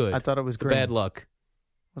 not good. I thought it was It's green. bad luck.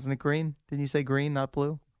 Wasn't it green? Didn't you say green, not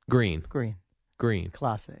blue? Green. Green.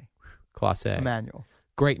 Class A. Class A. Emmanuel.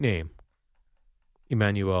 Great name.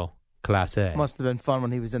 Emmanuel Class A. Must have been fun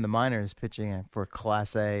when he was in the minors pitching for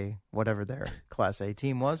Class A, whatever their Class A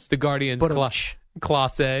team was. The Guardians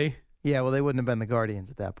Class A. Yeah, well, they wouldn't have been the Guardians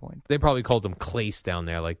at that point. They probably called them Clace down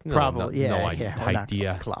there. Probably, no we're not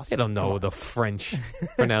idea. Class. They don't know the French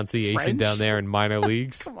pronunciation French? down there in minor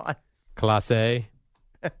leagues. Come on. Class A.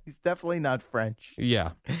 He's definitely not French.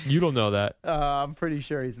 Yeah, you don't know that. I'm pretty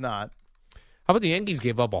sure he's not. How about the Yankees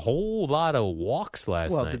gave up a whole lot of walks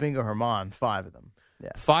last night? Domingo Germán, 5 of them.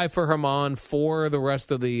 Yeah. 5 for Germán, 4 the rest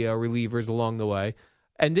of the relievers along the way.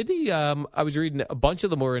 And did he? I was reading a bunch of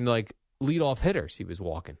them were in leadoff hitters. He was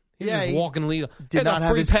walking. He was just walking lead. Did not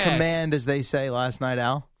have his command, as they say last night,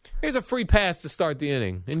 Al. Here's a free pass to start the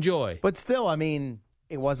inning. Enjoy. But still, I mean,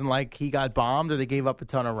 it wasn't like he got bombed or they gave up a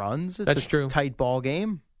ton of runs. That's true. Tight ball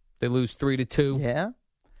game. They lose 3-2. Yeah.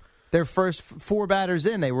 Their first 4 batters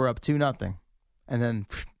in, they were up 2-0. And then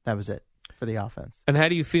that was it for the offense. And how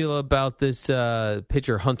do you feel about this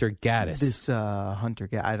pitcher, Hunter Gaddis? This Hunter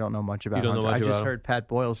Gaddis, I don't know much about You don't know Hunter. much I just about heard Pat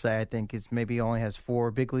Boyle say I think it's maybe only has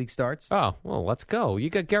 4 big league starts. Oh, well, let's go. You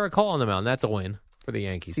got Garrett Cole on the mound. That's a win for the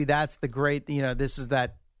Yankees. See, that's the great, this is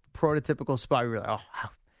that prototypical spot where you're like,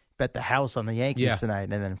 bet the house on the Yankees tonight.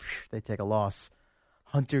 And then they take a loss.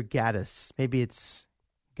 Hunter Gaddis. Maybe it's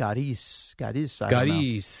Gaddis. I don't know.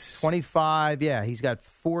 Gaddis. 25. Yeah, he's got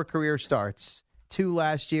 4 career starts. 2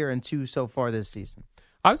 last year and 2 so far this season.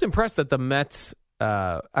 I was impressed that the Mets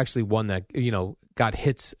actually won that, got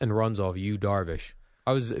hits and runs off Yu Darvish.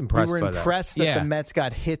 I was impressed by that. We were impressed that the Mets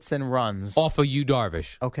got hits and runs. Off of Yu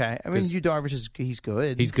Darvish. Okay. I mean, Yu Darvish, he's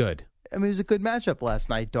good. He's good. I mean, it was a good matchup last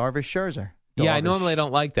night. Darvish-Scherzer. Yeah, I normally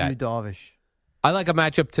don't like that. Yu Darvish. I like a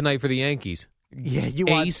matchup tonight for the Yankees. Yeah, you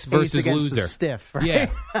Ace want versus against loser. The stiff, right?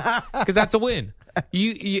 Yeah, because that's a win.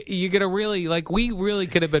 You're gonna really we really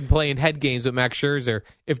could have been playing head games with Max Scherzer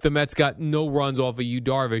if the Mets got no runs off of Yu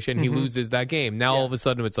Darvish and he loses that game. Now all of a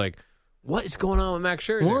sudden it's like, what is going on with Max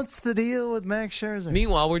Scherzer? What's the deal with Max Scherzer?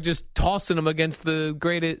 Meanwhile, we're just tossing him against the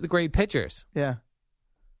great pitchers. Yeah.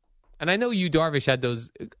 And I know Yu Darvish had those.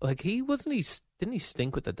 Didn't he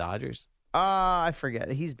stink with the Dodgers? I forget.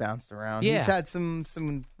 He's bounced around. Yeah. He's had some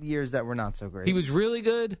years that were not so great. He was really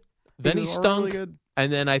good. Then he stunk. Really good.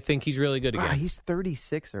 And then I think he's really good again. He's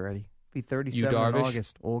 36 already. Be 37 Yu in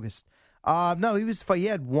Darvish? August. No, he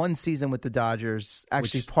had 1 season with the Dodgers.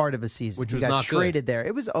 Actually, part of a season. Which he was got not good. traded there.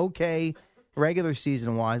 It was okay, regular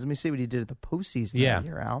season wise. Let me see what he did at the postseason that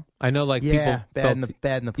year, Al. I know, people bad felt in the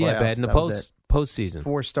playoffs. Yeah, bad in the That was postseason.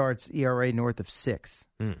 4 starts, ERA north of 6.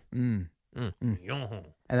 And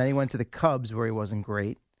then he went to the Cubs where he wasn't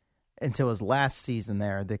great until his last season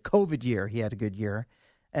there. The COVID year, he had a good year.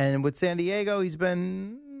 And with San Diego, he's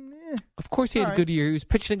been... Of course he had a good year. He was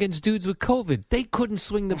pitching against dudes with COVID. They couldn't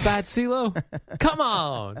swing the bat, CeeLo. Come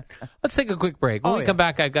on. Let's take a quick break. When we come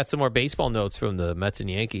back, I've got some more baseball notes from the Mets and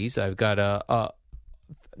Yankees. I've got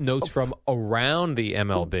notes from around the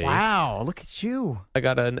MLB. Wow, look at you. I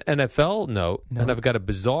got an NFL note, and I've got a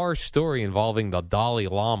bizarre story involving the Dalai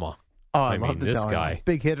Lama. Oh, I love mean, the this Dalai guy. Lama.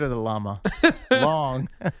 Big hitter, the Llama. Long.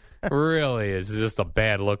 Really is just a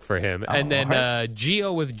bad look for him. And then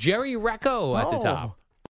Gio with Jerry Recco at the top.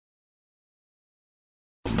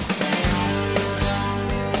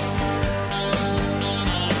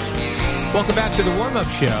 Welcome back to the warm-up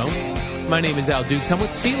show. My name is Al Dukes. I'm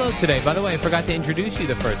with CeeLo today. By the way, I forgot to introduce you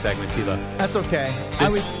the first segment, CeeLo. That's okay.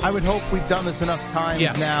 I would hope we've done this enough times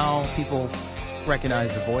now. People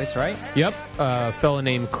recognize the voice, right? Yep. A fella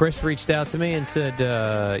named Chris reached out to me and said,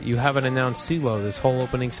 you haven't announced CeeLo this whole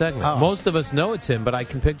opening segment. Oh. Most of us know it's him, but I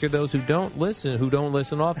can picture those who don't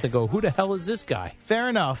listen often, to go, who the hell is this guy? Fair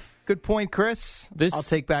enough. Good point, Chris. I'll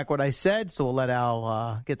take back what I said, so we'll let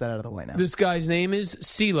Al get that out of the way now. This guy's name is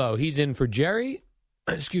CeeLo. He's in for Jerry.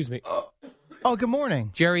 Excuse me. Oh, good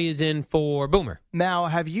morning. Jerry is in for Boomer. Now,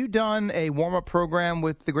 have you done a warm-up program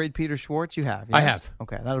with the great Peter Schwartz? You have, yes? I have.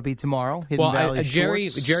 Okay, that'll be tomorrow. Hidden Valley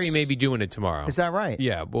Schwartz. Jerry may be doing it tomorh. Is that right?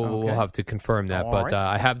 Yeah, we'll have to confirm that. All but right.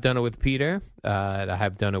 I have done it with Peter. I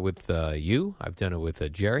have done it with you. I've done it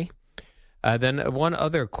with Jerry. Then one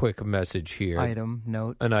other quick message here.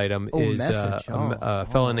 Note. An item is message. a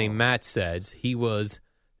fellow named Matt says he was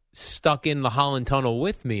stuck in the Holland Tunnel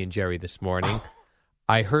with me and Jerry this morning.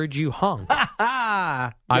 I heard you hung.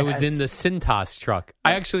 I was in the Cintas truck.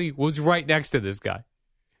 I actually was right next to this guy.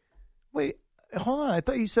 Wait, hold on. I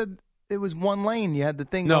thought you said it was one lane. You had the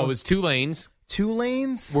thing. No, it was 2 lanes. 2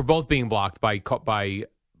 lanes? We're both being blocked by MTA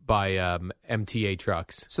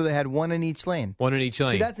trucks. So they had one in each lane. One in each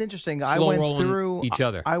lane. See, that's interesting. Slow I went rolling through each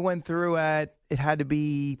other. I went through at, it had to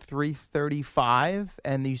be 3:35,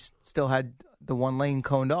 and you still had the one lane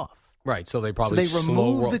coned off. Right, so they probably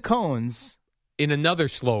removed the cones in another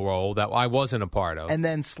slow roll that I wasn't a part of, and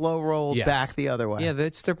then slow rolled back the other way. Yeah,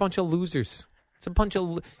 they're a bunch of losers.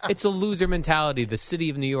 It's a loser mentality. The city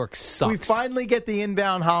of New York sucks. We finally get the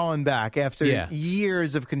inbound Holland back after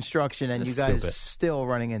years of construction, and you guys still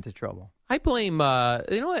running into trouble. I blame,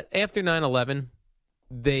 you know what? After 9/11,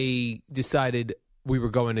 they decided we were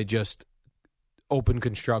going to just open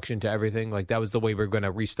construction to everything. Like, that was the way we were going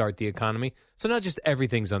to restart the economy. So not just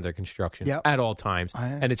everything's under construction at all times.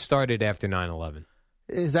 And it started after 9/11.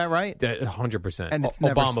 Is that right? 100%. And it's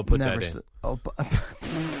Obama put that in.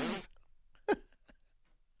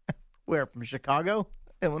 Where, from Chicago,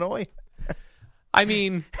 Illinois? I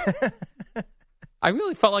mean, I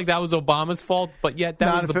really felt like that was Obama's fault, but yet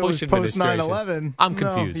that was the Bush administration. Post 9/11. I'm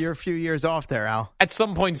confused. No, you're a few years off there, Al. At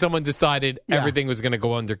some point, someone decided everything was going to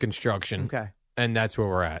go under construction. Okay. And that's where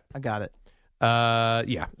we're at. I got it.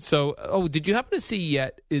 Yeah. So, did you happen to see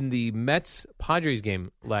yet in the Mets-Padres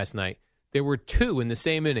game last night, there were 2 in the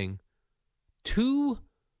same inning, 2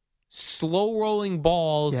 slow-rolling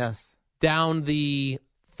balls down the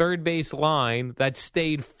third base line that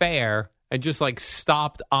stayed fair and just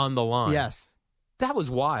stopped on the line. Yes. That was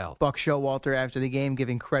wild. Buck Showalter after the game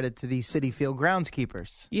giving credit to the Citi Field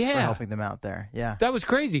groundskeepers for helping them out there. Yeah. That was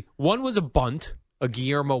crazy. One was a bunt, a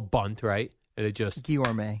Guillermo bunt, right? And it just...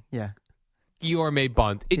 Guillorme, yeah. Guillorme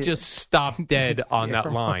bunt. It just stopped dead on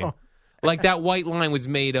that line. Like that white line was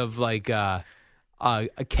made of a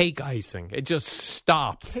cake icing. It just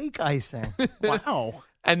stopped. Cake icing. Wow.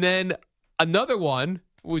 And then another one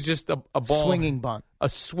was just a ball. Swinging bunt. A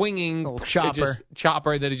swinging little chopper.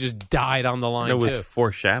 Chopper that it just died on the line, it was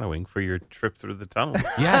foreshadowing for your trip through the tunnel.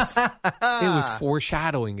 Yes. It was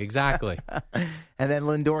foreshadowing, exactly. And then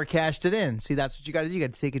Lindor cashed it in. See, that's what you got to do. You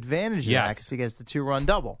got to take advantage of that because he gets the 2-run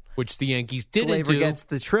double. Which the Yankees didn't Glaber do. Gets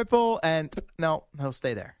the triple, and no, he'll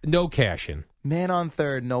stay there. No cash in. Man on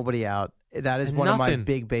third, nobody out. That is one of my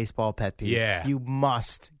big baseball pet peeves. Yeah. You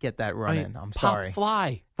must get that run in. I'm sorry. Pop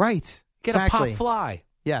fly. Right. Get a pop fly.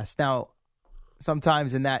 Yes. Now,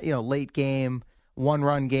 sometimes in that late game,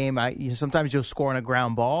 1-run game, sometimes you'll score on a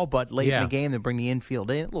ground ball, but late in the game they bring the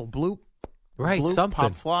infield in, a little bloop, something,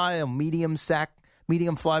 pop fly, a medium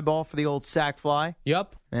fly ball for the old sack fly.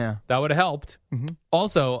 Yep, yeah, that would have helped. Mm-hmm.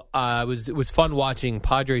 Also, it was fun watching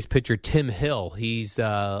Padres pitcher Tim Hill. He's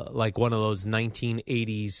like one of those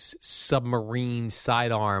 1980s submarine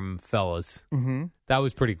sidearm fellas. Mm-hmm. That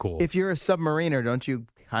was pretty cool. If you're a submariner, don't you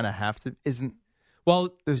kind of have to?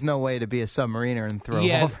 Well, there's no way to be a submariner and throw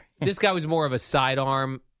over. This guy was more of a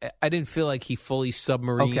sidearm. I didn't feel like he fully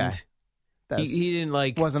submarined. Okay. He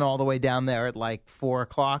didn't wasn't all the way down there at 4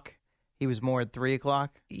 o'clock. He was more at 3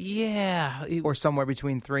 o'clock. Yeah. Or somewhere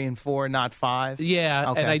between 3 and 4, not 5.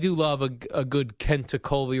 Yeah, okay. And I do love a good Kent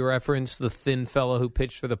Colby reference, the thin fellow who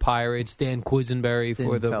pitched for the Pirates, Dan Quisenberry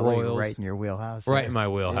for the Royals. Right in your wheelhouse. Right in my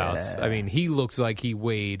wheelhouse. Yeah. I mean, he looks like he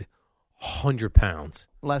weighed 100 pounds.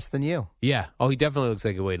 Less than you. Yeah. Oh, he definitely looks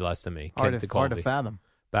like he weighed less than me. Hard to fathom.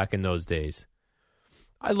 Back in those days.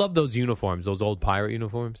 I love those uniforms, those old pirate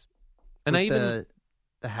uniforms. And with I even...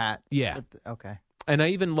 The hat. Yeah. Okay. And I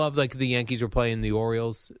even love, the Yankees were playing the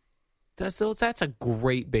Orioles. That's a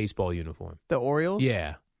great baseball uniform. The Orioles?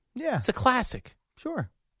 Yeah. Yeah. It's a classic. Sure.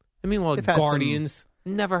 I mean, Guardians,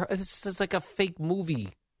 never... It's just like a fake movie.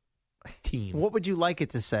 team. What would you like it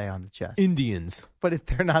to say on the chest? Indians. But if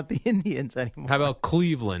they're not the Indians anymore. How about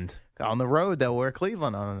Cleveland? On the road, they'll wear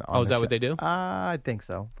Cleveland on is that what they do? I think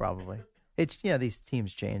so, probably. It's these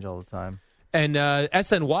teams change all the time. And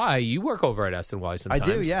SNY, you work over at SNY sometimes. I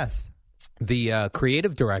do, yes. The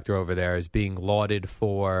creative director over there is being lauded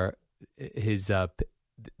for his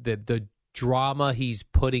the drama he's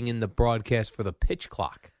putting in the broadcast for the pitch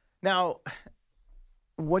clock. Now,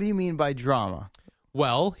 what do you mean by drama?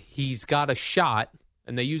 Well, he's got a shot,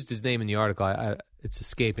 and they used his name in the article. It's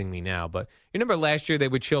escaping me now, but you remember last year they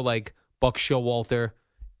would show like Buck Showalter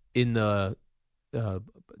in the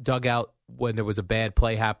dugout when there was a bad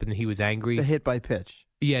play happen. He was angry. The hit by pitch.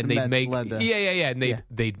 Yeah, and they'd make and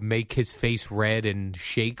they'd make his face red and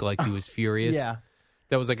shake like he was furious. Yeah,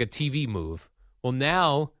 that was like a TV move. Well,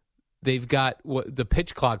 now they've got the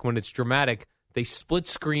pitch clock when it's dramatic. They split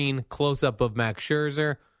screen close up of Max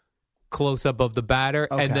Scherzer, close up of the batter,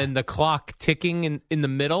 and then the clock ticking in the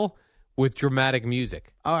middle with dramatic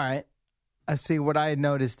music. All right. I see. What I had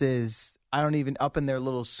noticed is I don't even up in their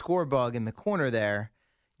little score bug in the corner there.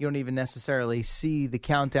 You don't even necessarily see the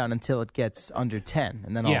countdown until it gets under 10,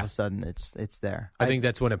 and then all of a sudden it's there. I think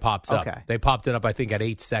that's when it pops up. They popped it up, I think, at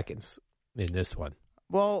 8 seconds in this one.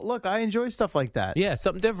 Well, look, I enjoy stuff like that. Yeah,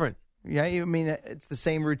 something different. Yeah, I mean, it's the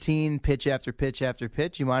same routine, pitch after pitch after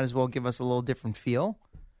pitch. You might as well give us a little different feel.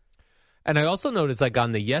 And I also noticed, like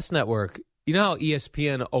on the Yes Network, you know how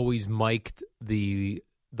ESPN always mic'd the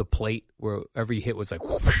plate where every hit was like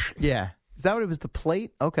whoosh? Yeah. Is that what it was, the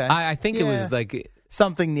plate? Okay. I think it was like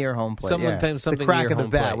something near home plate. Something the crack near of the home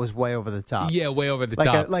bat plate was way over the top. Yeah, way over the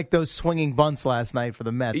top. Like those swinging bunts last night for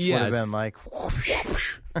the Mets would have been like whoosh.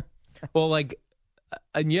 Well, like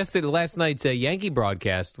and last night's Yankee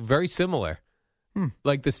broadcast, very similar.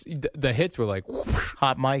 Like the hits were like whoosh.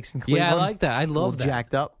 Hot mics in Cleveland. Yeah, I like that. I love that.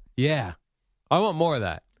 Jacked up. Yeah. I want more of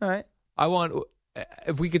that. All right. I want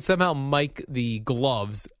if we could somehow mic the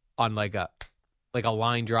gloves on like a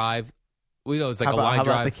line drive. We know it's like a line how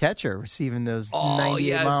drive. How about the catcher receiving those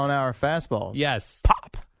 98-mile-an-hour fastballs? Yes.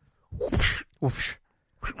 Pop.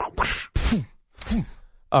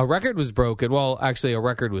 A record was broken. Well, actually, a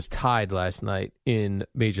record was tied last night in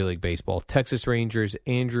Major League Baseball. Texas Rangers'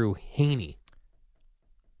 Andrew Heaney.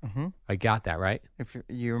 Mm-hmm. I got that right. If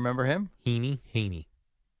you remember him? Heaney.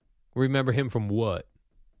 Remember him from what?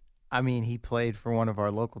 I mean, he played for one of our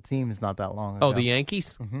local teams not that long ago. Oh, the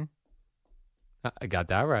Yankees? Mm-hmm. I got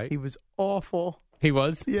that right. He was awful. He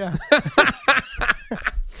was? Yeah.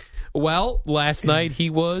 Well, last night he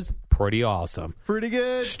was pretty awesome. Pretty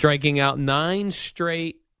good. Striking out 9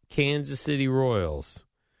 straight Kansas City Royals.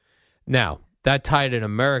 Now, that tied an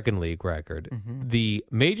American League record. Mm-hmm. The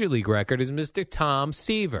Major League record is Mr. Tom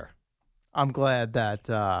Seaver. I'm glad that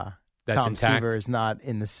Tom intact. Seaver is not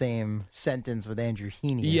in the same sentence with Andrew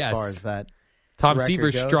Heaney as far as that. Tom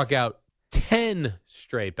Seaver struck out 10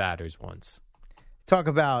 straight batters once. Talk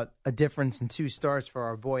about a difference in 2 starts for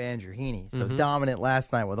our boy Andrew Heaney. So dominant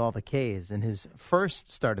last night with all the Ks in his first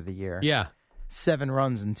start of the year. Yeah. 7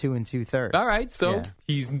 runs and 2 2/3. All right, so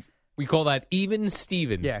we call that even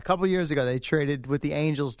Steven. Yeah, a couple years ago they traded with the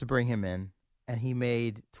Angels to bring him in, and he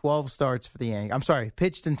made 12 starts for the Yankees. I'm sorry,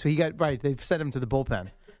 pitched until he got right. They sent him to the bullpen.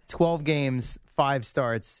 12 games, 5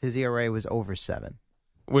 starts. His ERA was over 7.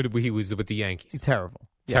 He was with the Yankees. Terrible.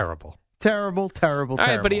 Terrible. Terrible. All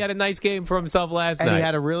right, but he had a nice game for himself last night. And he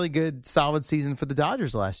had a really good, solid season for the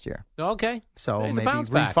Dodgers last year. Okay. So he's maybe a bounce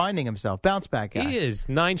back. refinding himself. Bounce back guy. He is.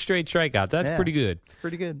 9 straight strikeouts. That's pretty good.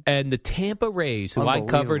 Pretty good. And the Tampa Rays, who I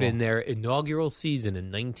covered in their inaugural season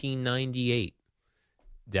in 1998,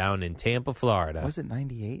 down in Tampa, Florida. Was it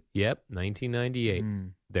 98? Yep,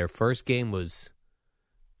 1998. Their first game was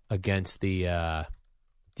against the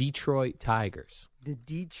Detroit Tigers. The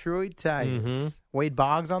Detroit Tigers. Mm-hmm. Wade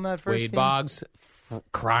Boggs on that first team? Wade Boggs,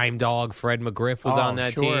 crime dog Fred McGriff was on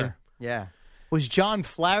that team. Yeah. Was John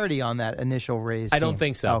Flaherty on that initial Rays team? I don't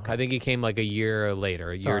think so. Okay. I think he came like a year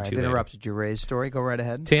later, a year or two I later. interrupted your Rays story. Go right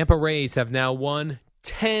ahead. Tampa Rays have now won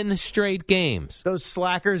 10 straight games. Those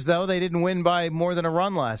slackers, though, they didn't win by more than a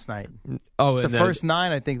run last night. Oh, the first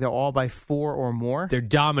 9, I think they're all by 4 or more. They're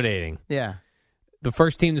dominating. Yeah. The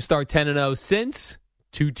first team to start 10-0 since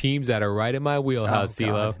 2 teams that are right in my wheelhouse,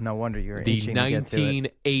 CeeLo. No wonder you're the itching to get to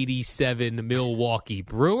it. 1987 Milwaukee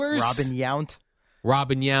Brewers.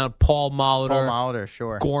 Robin Yount, Paul Molitor,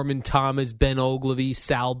 sure. Gorman Thomas, Ben Ogilvy,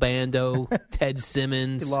 Sal Bando, Ted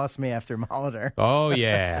Simmons. He lost me after Molitor. Oh,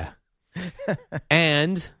 yeah.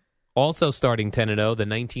 And also starting 10-0, the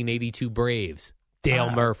 1982 Braves.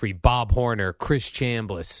 Dale Murphy, Bob Horner, Chris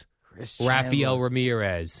Chambliss, Rafael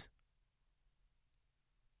Ramirez.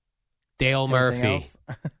 Dale Murphy,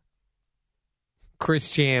 Chris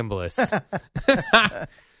Chambliss.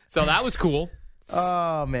 So that was cool.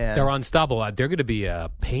 Oh, man. They're unstoppable. They're going to be a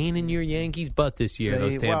pain in your Yankees' butt this year,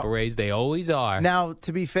 those Tampa Rays. They always are. Now,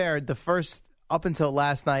 to be fair, the first, up until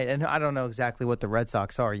last night, and I don't know exactly what the Red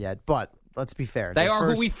Sox are yet, but let's be fair. They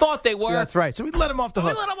are who we thought they were. That's right. So we let them off the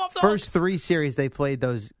hook. First three series, they played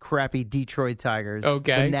those crappy Detroit Tigers,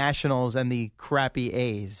 the Nationals, and the crappy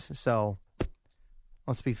A's. So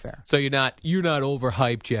let's be fair. So you're not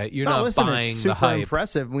overhyped yet. You're not buying it's the hype. super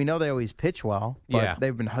impressive. We know they always pitch well, but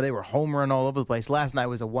they were home run all over the place. Last night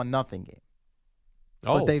was a 1-0 game.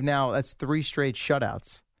 Oh, but that's 3 straight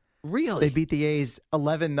shutouts. Really? They beat the A's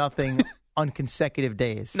 11-0 on consecutive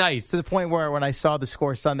days. Nice. To the point where when I saw the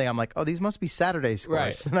score Sunday, I'm like, oh, these must be Saturday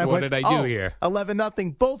scores. Right. And What did I do here?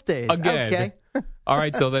 11-0 both days. Again. Okay. All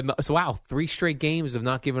right. So wow, 3 straight games of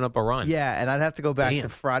not giving up a run. Yeah, and I'd have to go back to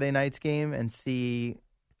Friday night's game and see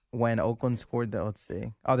when Oakland scored. Let's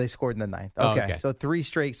see. Oh, they scored in the 9th. Okay. So 3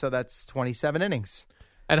 straight. So that's 27 innings.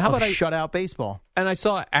 And how about shutout baseball? And I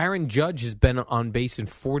saw Aaron Judge has been on base in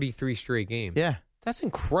 43 straight games. Yeah. That's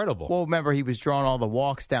incredible. Well, remember, he was drawing all the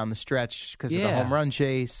walks down the stretch because of the home run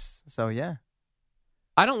chase. So, yeah.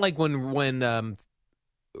 I don't like when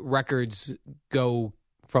records go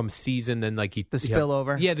from season and like the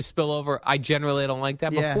spillover. Yeah, the spillover. I generally don't like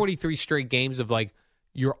that. But 43 straight games of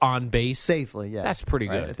you're on base. Safely, yeah. That's pretty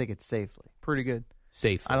good. I think it's safely. Pretty good.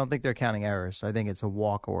 Safely. I don't think they're counting errors. So I think it's a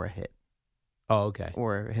walk or a hit. Oh, okay.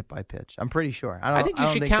 Or a hit by pitch. I'm pretty sure. I think you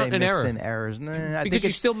should count an error. In errors. Nah, because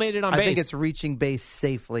you still made it on base. I think it's reaching base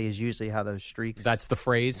safely is usually how those streaks. That's the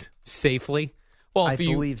phrase, safely? Well, I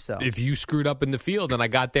believe so. If you screwed up in the field and I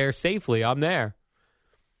got there safely, I'm there.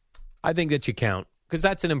 I think that you count because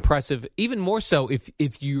that's an impressive, even more so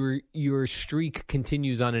if your streak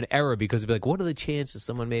continues on an error because it'd be like, what are the chances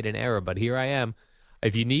someone made an error? But here I am.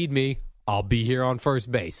 If you need me, I'll be here on first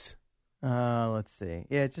base. Let's see.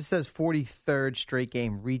 Yeah, it just says 43rd straight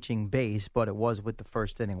game reaching base, but it was with the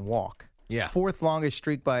first inning walk. Yeah. 4th longest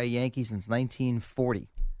streak by a Yankee since 1940.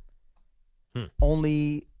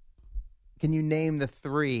 Only, can you name the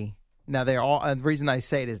 3? Now, they're all, the reason I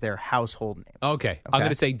say it is they're household names. Okay. I'm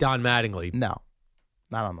going to say Don Mattingly. No,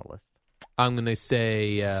 not on the list. I'm going to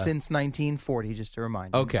say... since 1940, just to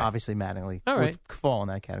remind you. Okay. Obviously, Mattingly all right. would fall in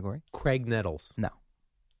that category. Craig Nettles. No.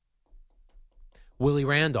 Willie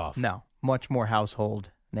Randolph. No. Much more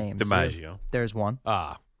household names. DiMaggio. There's one.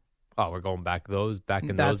 We're going back in those days.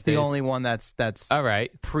 That's the only one that's all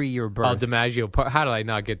right. Pre your birth. Oh, DiMaggio. How did I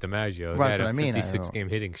not get DiMaggio? That's what I mean. 56-game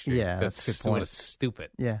hitting streak. Yeah, that's a good point.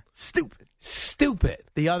 Stupid. Yeah, stupid.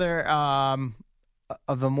 The other of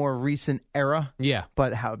a more recent era. Yeah,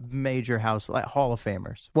 but major Hall of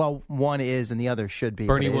Famers. Well, one is, and the other should be.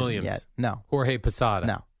 Bernie Williams. Yet. No. Jorge Posada.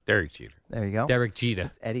 No. Derek Jeter. There you go. Derek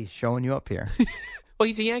Jeter. Eddie's showing you up here. Well,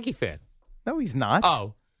 he's a Yankee fan. No, he's not.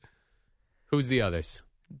 Oh. Who's the others?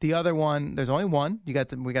 The other one, there's only one. We got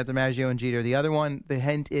DiMaggio and Jeter. The other one, the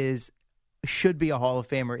hint is, should be a Hall of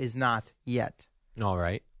Famer, is not yet. All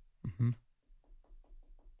right. Mm-hmm.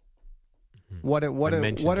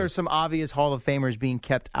 What are some obvious Hall of Famers being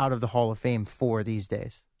kept out of the Hall of Fame for these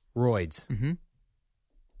days? Roids. Mm-hmm.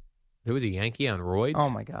 There was a Yankee on roids? Oh,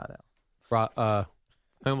 my God. I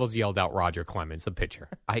almost yelled out Roger Clemens, the pitcher.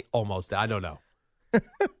 I don't know.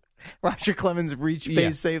 Roger Clemens reached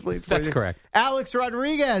base safely. That's correct. Alex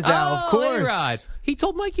Rodriguez, Al, of course. Rod. He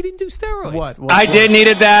told Mike he didn't do steroids. What? I did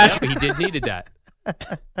needed that. Yeah, he did needed that.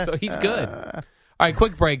 So he's good. All right,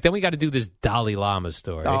 quick break. Then we got to do this Dalai Lama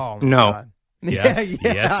story. Oh, no. God. Yes,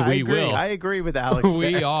 yeah, yes, we will. I agree with Alex.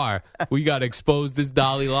 We are. We got to expose this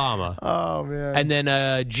Dalai Lama. Oh, man. And then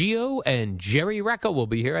Gio and Jerry Recca will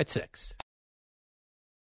be here at 6.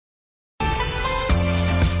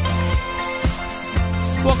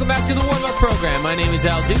 Welcome back to the warm-up program. My name is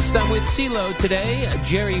Al Dukes. I'm with CeeLo today.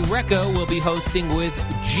 Jerry Recca will be hosting with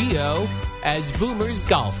Gio as Boomers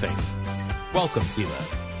golfing. Welcome,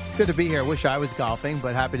 CeeLo. Good to be here. Wish I was golfing,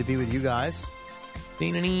 but happy to be with you guys. Do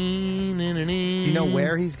you know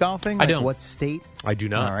where he's golfing? I don't. What state? I do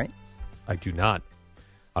not. All right. I do not.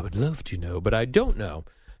 I would love to know, but I don't know.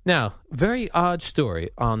 Now, very odd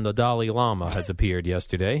story on the Dalai Lama has appeared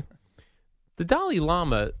yesterday. The Dalai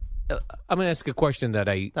Lama... I'm going to ask a question that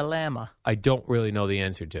the Lama. I don't really know the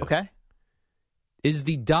answer to. Okay. Is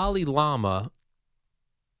the Dalai Lama,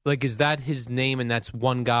 is that his name and that's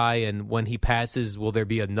one guy, and when he passes, will there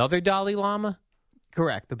be another Dalai Lama?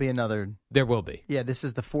 Correct. There'll be another. There will be. Yeah, this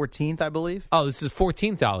is the 14th, I believe. Oh, this is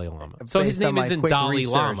 14th Dalai Lama. So his name isn't Dalai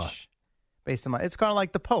Lama. Based on it's kind of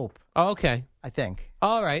like the Pope. Oh, okay. I think.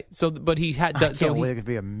 All right. So, but he had. There could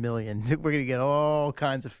be a million. We're gonna get all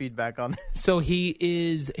kinds of feedback on this. So he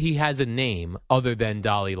has a name other than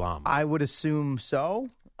Dalai Lama. I would assume so.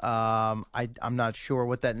 I'm not sure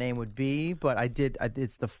what that name would be, but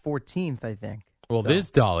it's the 14th, I think. Well, this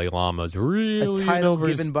Dalai Lama is really a title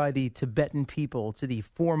given by the Tibetan people to the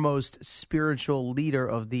foremost spiritual leader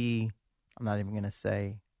of the. I'm not even going to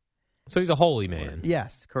say. So he's a holy man.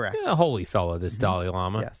 Yes, correct. Yeah, a holy fellow, this Dalai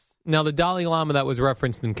Lama. Yes. Now, the Dalai Lama that was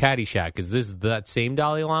referenced in Caddyshack, is this that same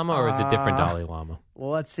Dalai Lama or is it different Dalai Lama? Well,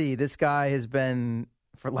 let's see. This guy has been,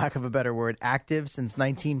 for lack of a better word, active since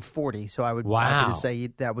 1940. So I would say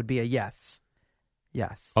that would be a yes.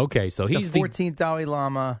 Yes. Okay, so he's the 14th Dalai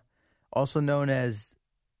Lama, also known as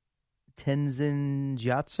Tenzin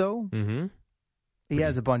Gyatso. Mm-hmm. He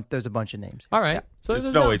has a bunch. There's a bunch of names. All right. Yeah. So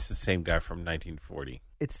there's no way it's the same guy from 1940.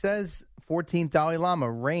 It says 14th Dalai Lama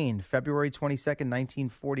reigned February 22nd,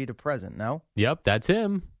 1940 to present. No? Yep, that's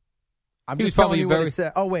him. He was probably what it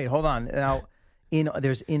said. Oh, wait, hold on. Now,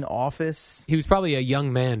 there's in office. He was probably a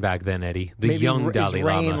young man back then, Eddie. The young Dalai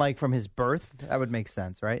Lama. Reign, like from his birth? That would make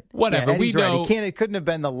sense, right? Whatever. Yeah, we know. Right. It couldn't have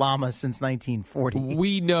been the Lama since 1940.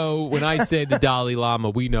 We know, when I say the Dalai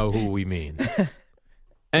Lama, we know who we mean.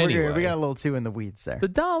 Anyway, we got a little too in the weeds there. The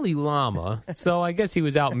Dalai Lama, so I guess he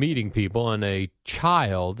was out meeting people, and a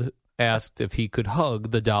child asked if he could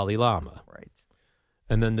hug the Dalai Lama. Right.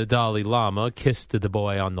 And then the Dalai Lama kissed the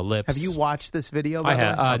boy on the lips. Have you watched this video? I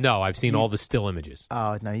have. No, I've seen all the still images.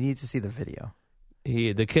 Oh, no, you need to see the video.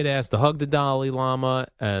 The kid asked to hug the Dalai Lama.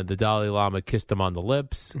 The Dalai Lama kissed him on the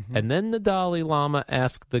lips. Mm-hmm. And then the Dalai Lama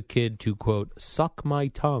asked the kid to, quote, suck my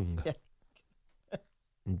tongue. Yeah.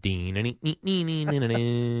 I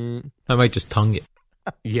might just tongue it.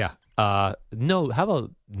 Yeah. No. How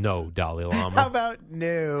about no, Dalai Lama? How about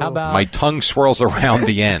no? How about my tongue swirls around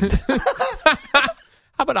the end? How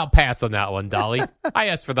about I'll pass on that one, Dolly? I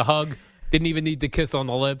asked for the hug. Didn't even need the kiss on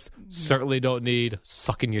the lips. Certainly don't need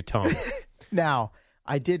sucking your tongue. Now,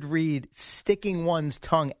 I did read sticking one's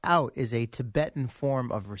tongue out is a Tibetan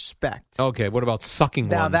form of respect. Okay, what about sucking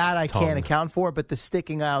one's tongue? Now, that I can't account for, but the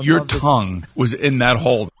sticking out. Your tongue was in that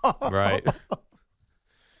hole. Right.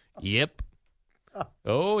 Yep.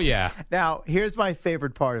 Oh, yeah. Now, here's my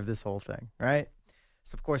favorite part of this whole thing, right?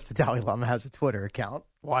 So, of course, the Dalai Lama has a Twitter account.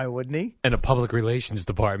 Why wouldn't he? And a public relations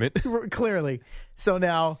department. Clearly. So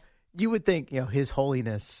now, you would think, His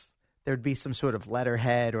Holiness, there'd be some sort of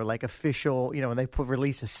letterhead or like official, when they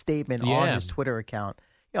release a statement on his Twitter account.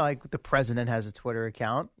 Like the president has a Twitter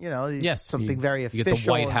account, yes, something very official. You get the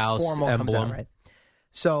White House emblem. Comes out, right?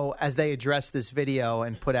 So as they address this video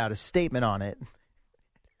and put out a statement on it,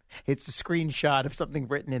 it's a screenshot of something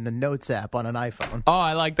written in the Notes app on an iPhone. Oh,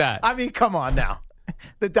 I like that. I mean, come on now.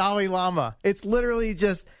 The Dalai Lama. It's literally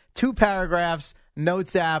just 2 paragraphs,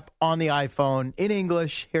 Notes app on the iPhone in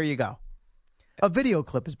English. Here you go. A video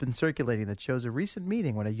clip has been circulating that shows a recent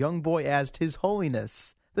meeting when a young boy asked His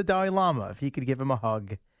Holiness, the Dalai Lama, if he could give him a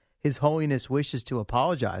hug. His Holiness wishes to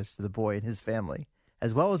apologize to the boy and his family,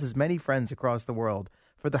 as well as his many friends across the world,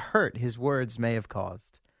 for the hurt his words may have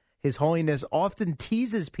caused. His Holiness often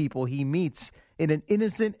teases people he meets in an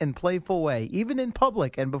innocent and playful way, even in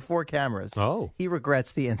public and before cameras. Oh. He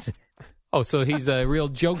regrets the incident. Oh, so he's a real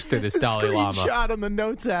jokester, this Dalai Lama. Screenshot on the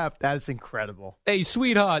Notes app. That's incredible. Hey,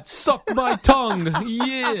 sweetheart, suck my tongue.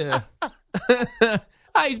 Yeah.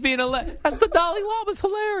 He's being that's the Dalai Lama's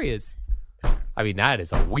hilarious. I mean, that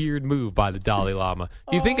is a weird move by the Dalai Lama.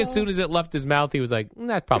 Do you think as soon as it left his mouth, he was like,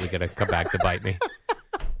 that's probably going to come back to bite me?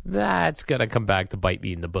 That's going to come back to bite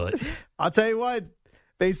me in the butt. I'll tell you what.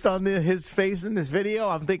 Based on his face in this video,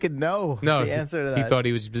 I'm thinking no. No, the answer to that. He thought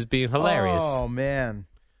he was just being hilarious. Oh, man.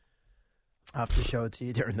 I'll have to show it to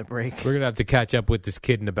you during the break. We're going to have to catch up with this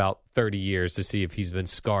kid in about 30 years to see if he's been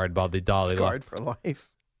scarred by the Dalai Lama. Scarred for life.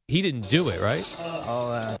 He didn't do it, right?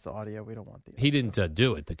 Oh, that's audio. We don't want the. He didn't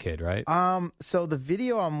do it, the kid, right? So the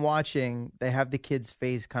video I'm watching, they have the kid's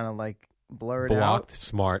face kind of like blurred out. Blocked.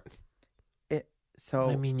 Smart.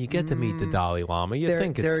 So I mean, you get to meet the Dalai Lama.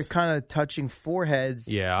 They're kind of touching foreheads.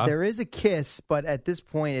 Yeah. There is a kiss, but at this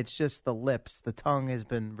point, it's just the lips. The tongue has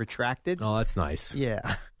been retracted. Oh, that's nice.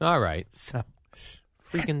 Yeah. All right. So,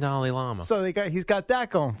 freaking Dalai Lama. So he's got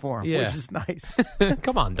that going for him, which is nice.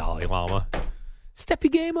 Come on, Dalai Lama. Step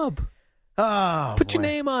your game up. Oh, Put your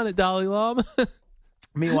name on it, Dalai Lama.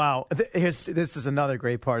 Meanwhile, this is another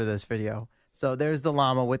great part of this video. So there's the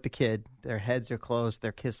Lama with the kid. Their heads are close.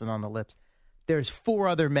 They're kissing on the lips. There's 4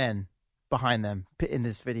 other men behind them in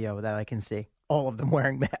this video that I can see. All of them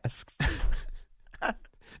wearing masks.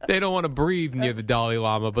 They don't want to breathe near the Dalai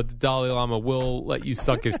Lama, but the Dalai Lama will let you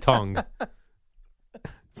suck his tongue.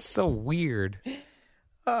 So weird.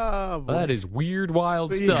 Oh, boy. That is weird,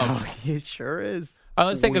 wild stuff. Yeah, it sure is.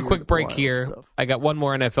 Let's take a quick break here. Stuff. I got one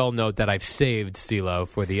more NFL note that I've saved, CeeLo,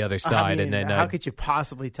 for the other side. I mean, and then how could you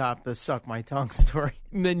possibly top the suck my tongue story?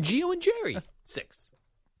 And then Gio and Jerry, 6.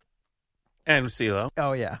 And CeeLo.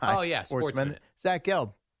 Oh, yeah. Hi. Oh, yeah, Sportsman. Zach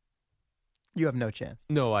Gelb. You have no chance.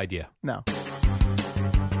 No idea. No.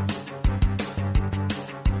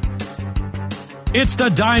 It's the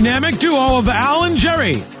dynamic duo of Al and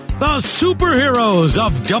Jerry, the superheroes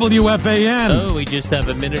of WFAN. Oh, we just have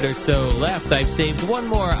a minute or so left. I've saved one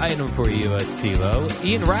more item for you, CeeLo.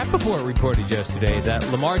 Ian Rappaport reported yesterday that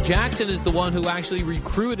Lamar Jackson is the one who actually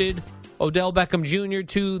recruited Odell Beckham Jr.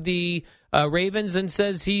 to the Ravens and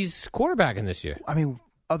says he's quarterbacking this year. I mean,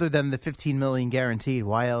 other than the $15 million guaranteed,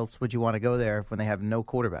 why else would you want to go there when they have no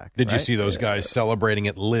quarterback? Did you see those guys celebrating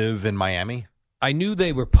at Live in Miami? I knew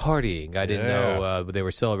they were partying. I didn't know they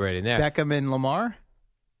were celebrating there. Beckham and Lamar?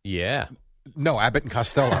 Yeah. No, Abbott and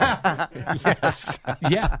Costello. Yes.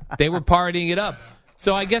 Yeah, they were partying it up.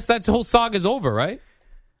 So I guess that whole saga's over, right?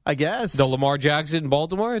 I guess. The Lamar Jackson,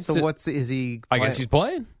 Baltimore. So is he? I guess he's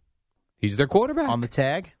playing. He's their quarterback. On the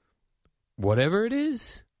tag? Whatever it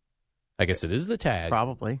is. I guess it is the tag.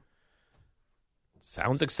 Probably.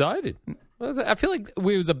 Sounds excited. I feel like it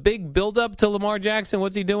was a big build-up to Lamar Jackson.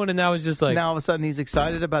 What's he doing? And now it's just like... Now all of a sudden he's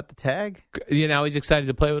excited about the tag? Yeah, now he's excited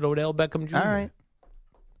to play with Odell Beckham Jr. All right.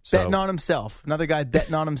 So, betting on himself. Another guy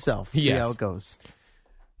betting on himself. See how it goes.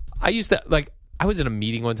 I used to... I was in a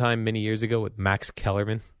meeting one time many years ago with Max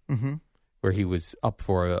Kellerman, where he was up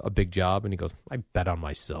for a big job, and he goes, I bet on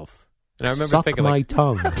myself. And I remember thinking, my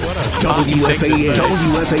tongue. WFAN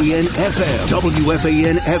FM,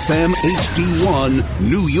 WFAN FM HD1,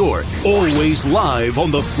 New York. Always live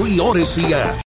on the free Odyssey app.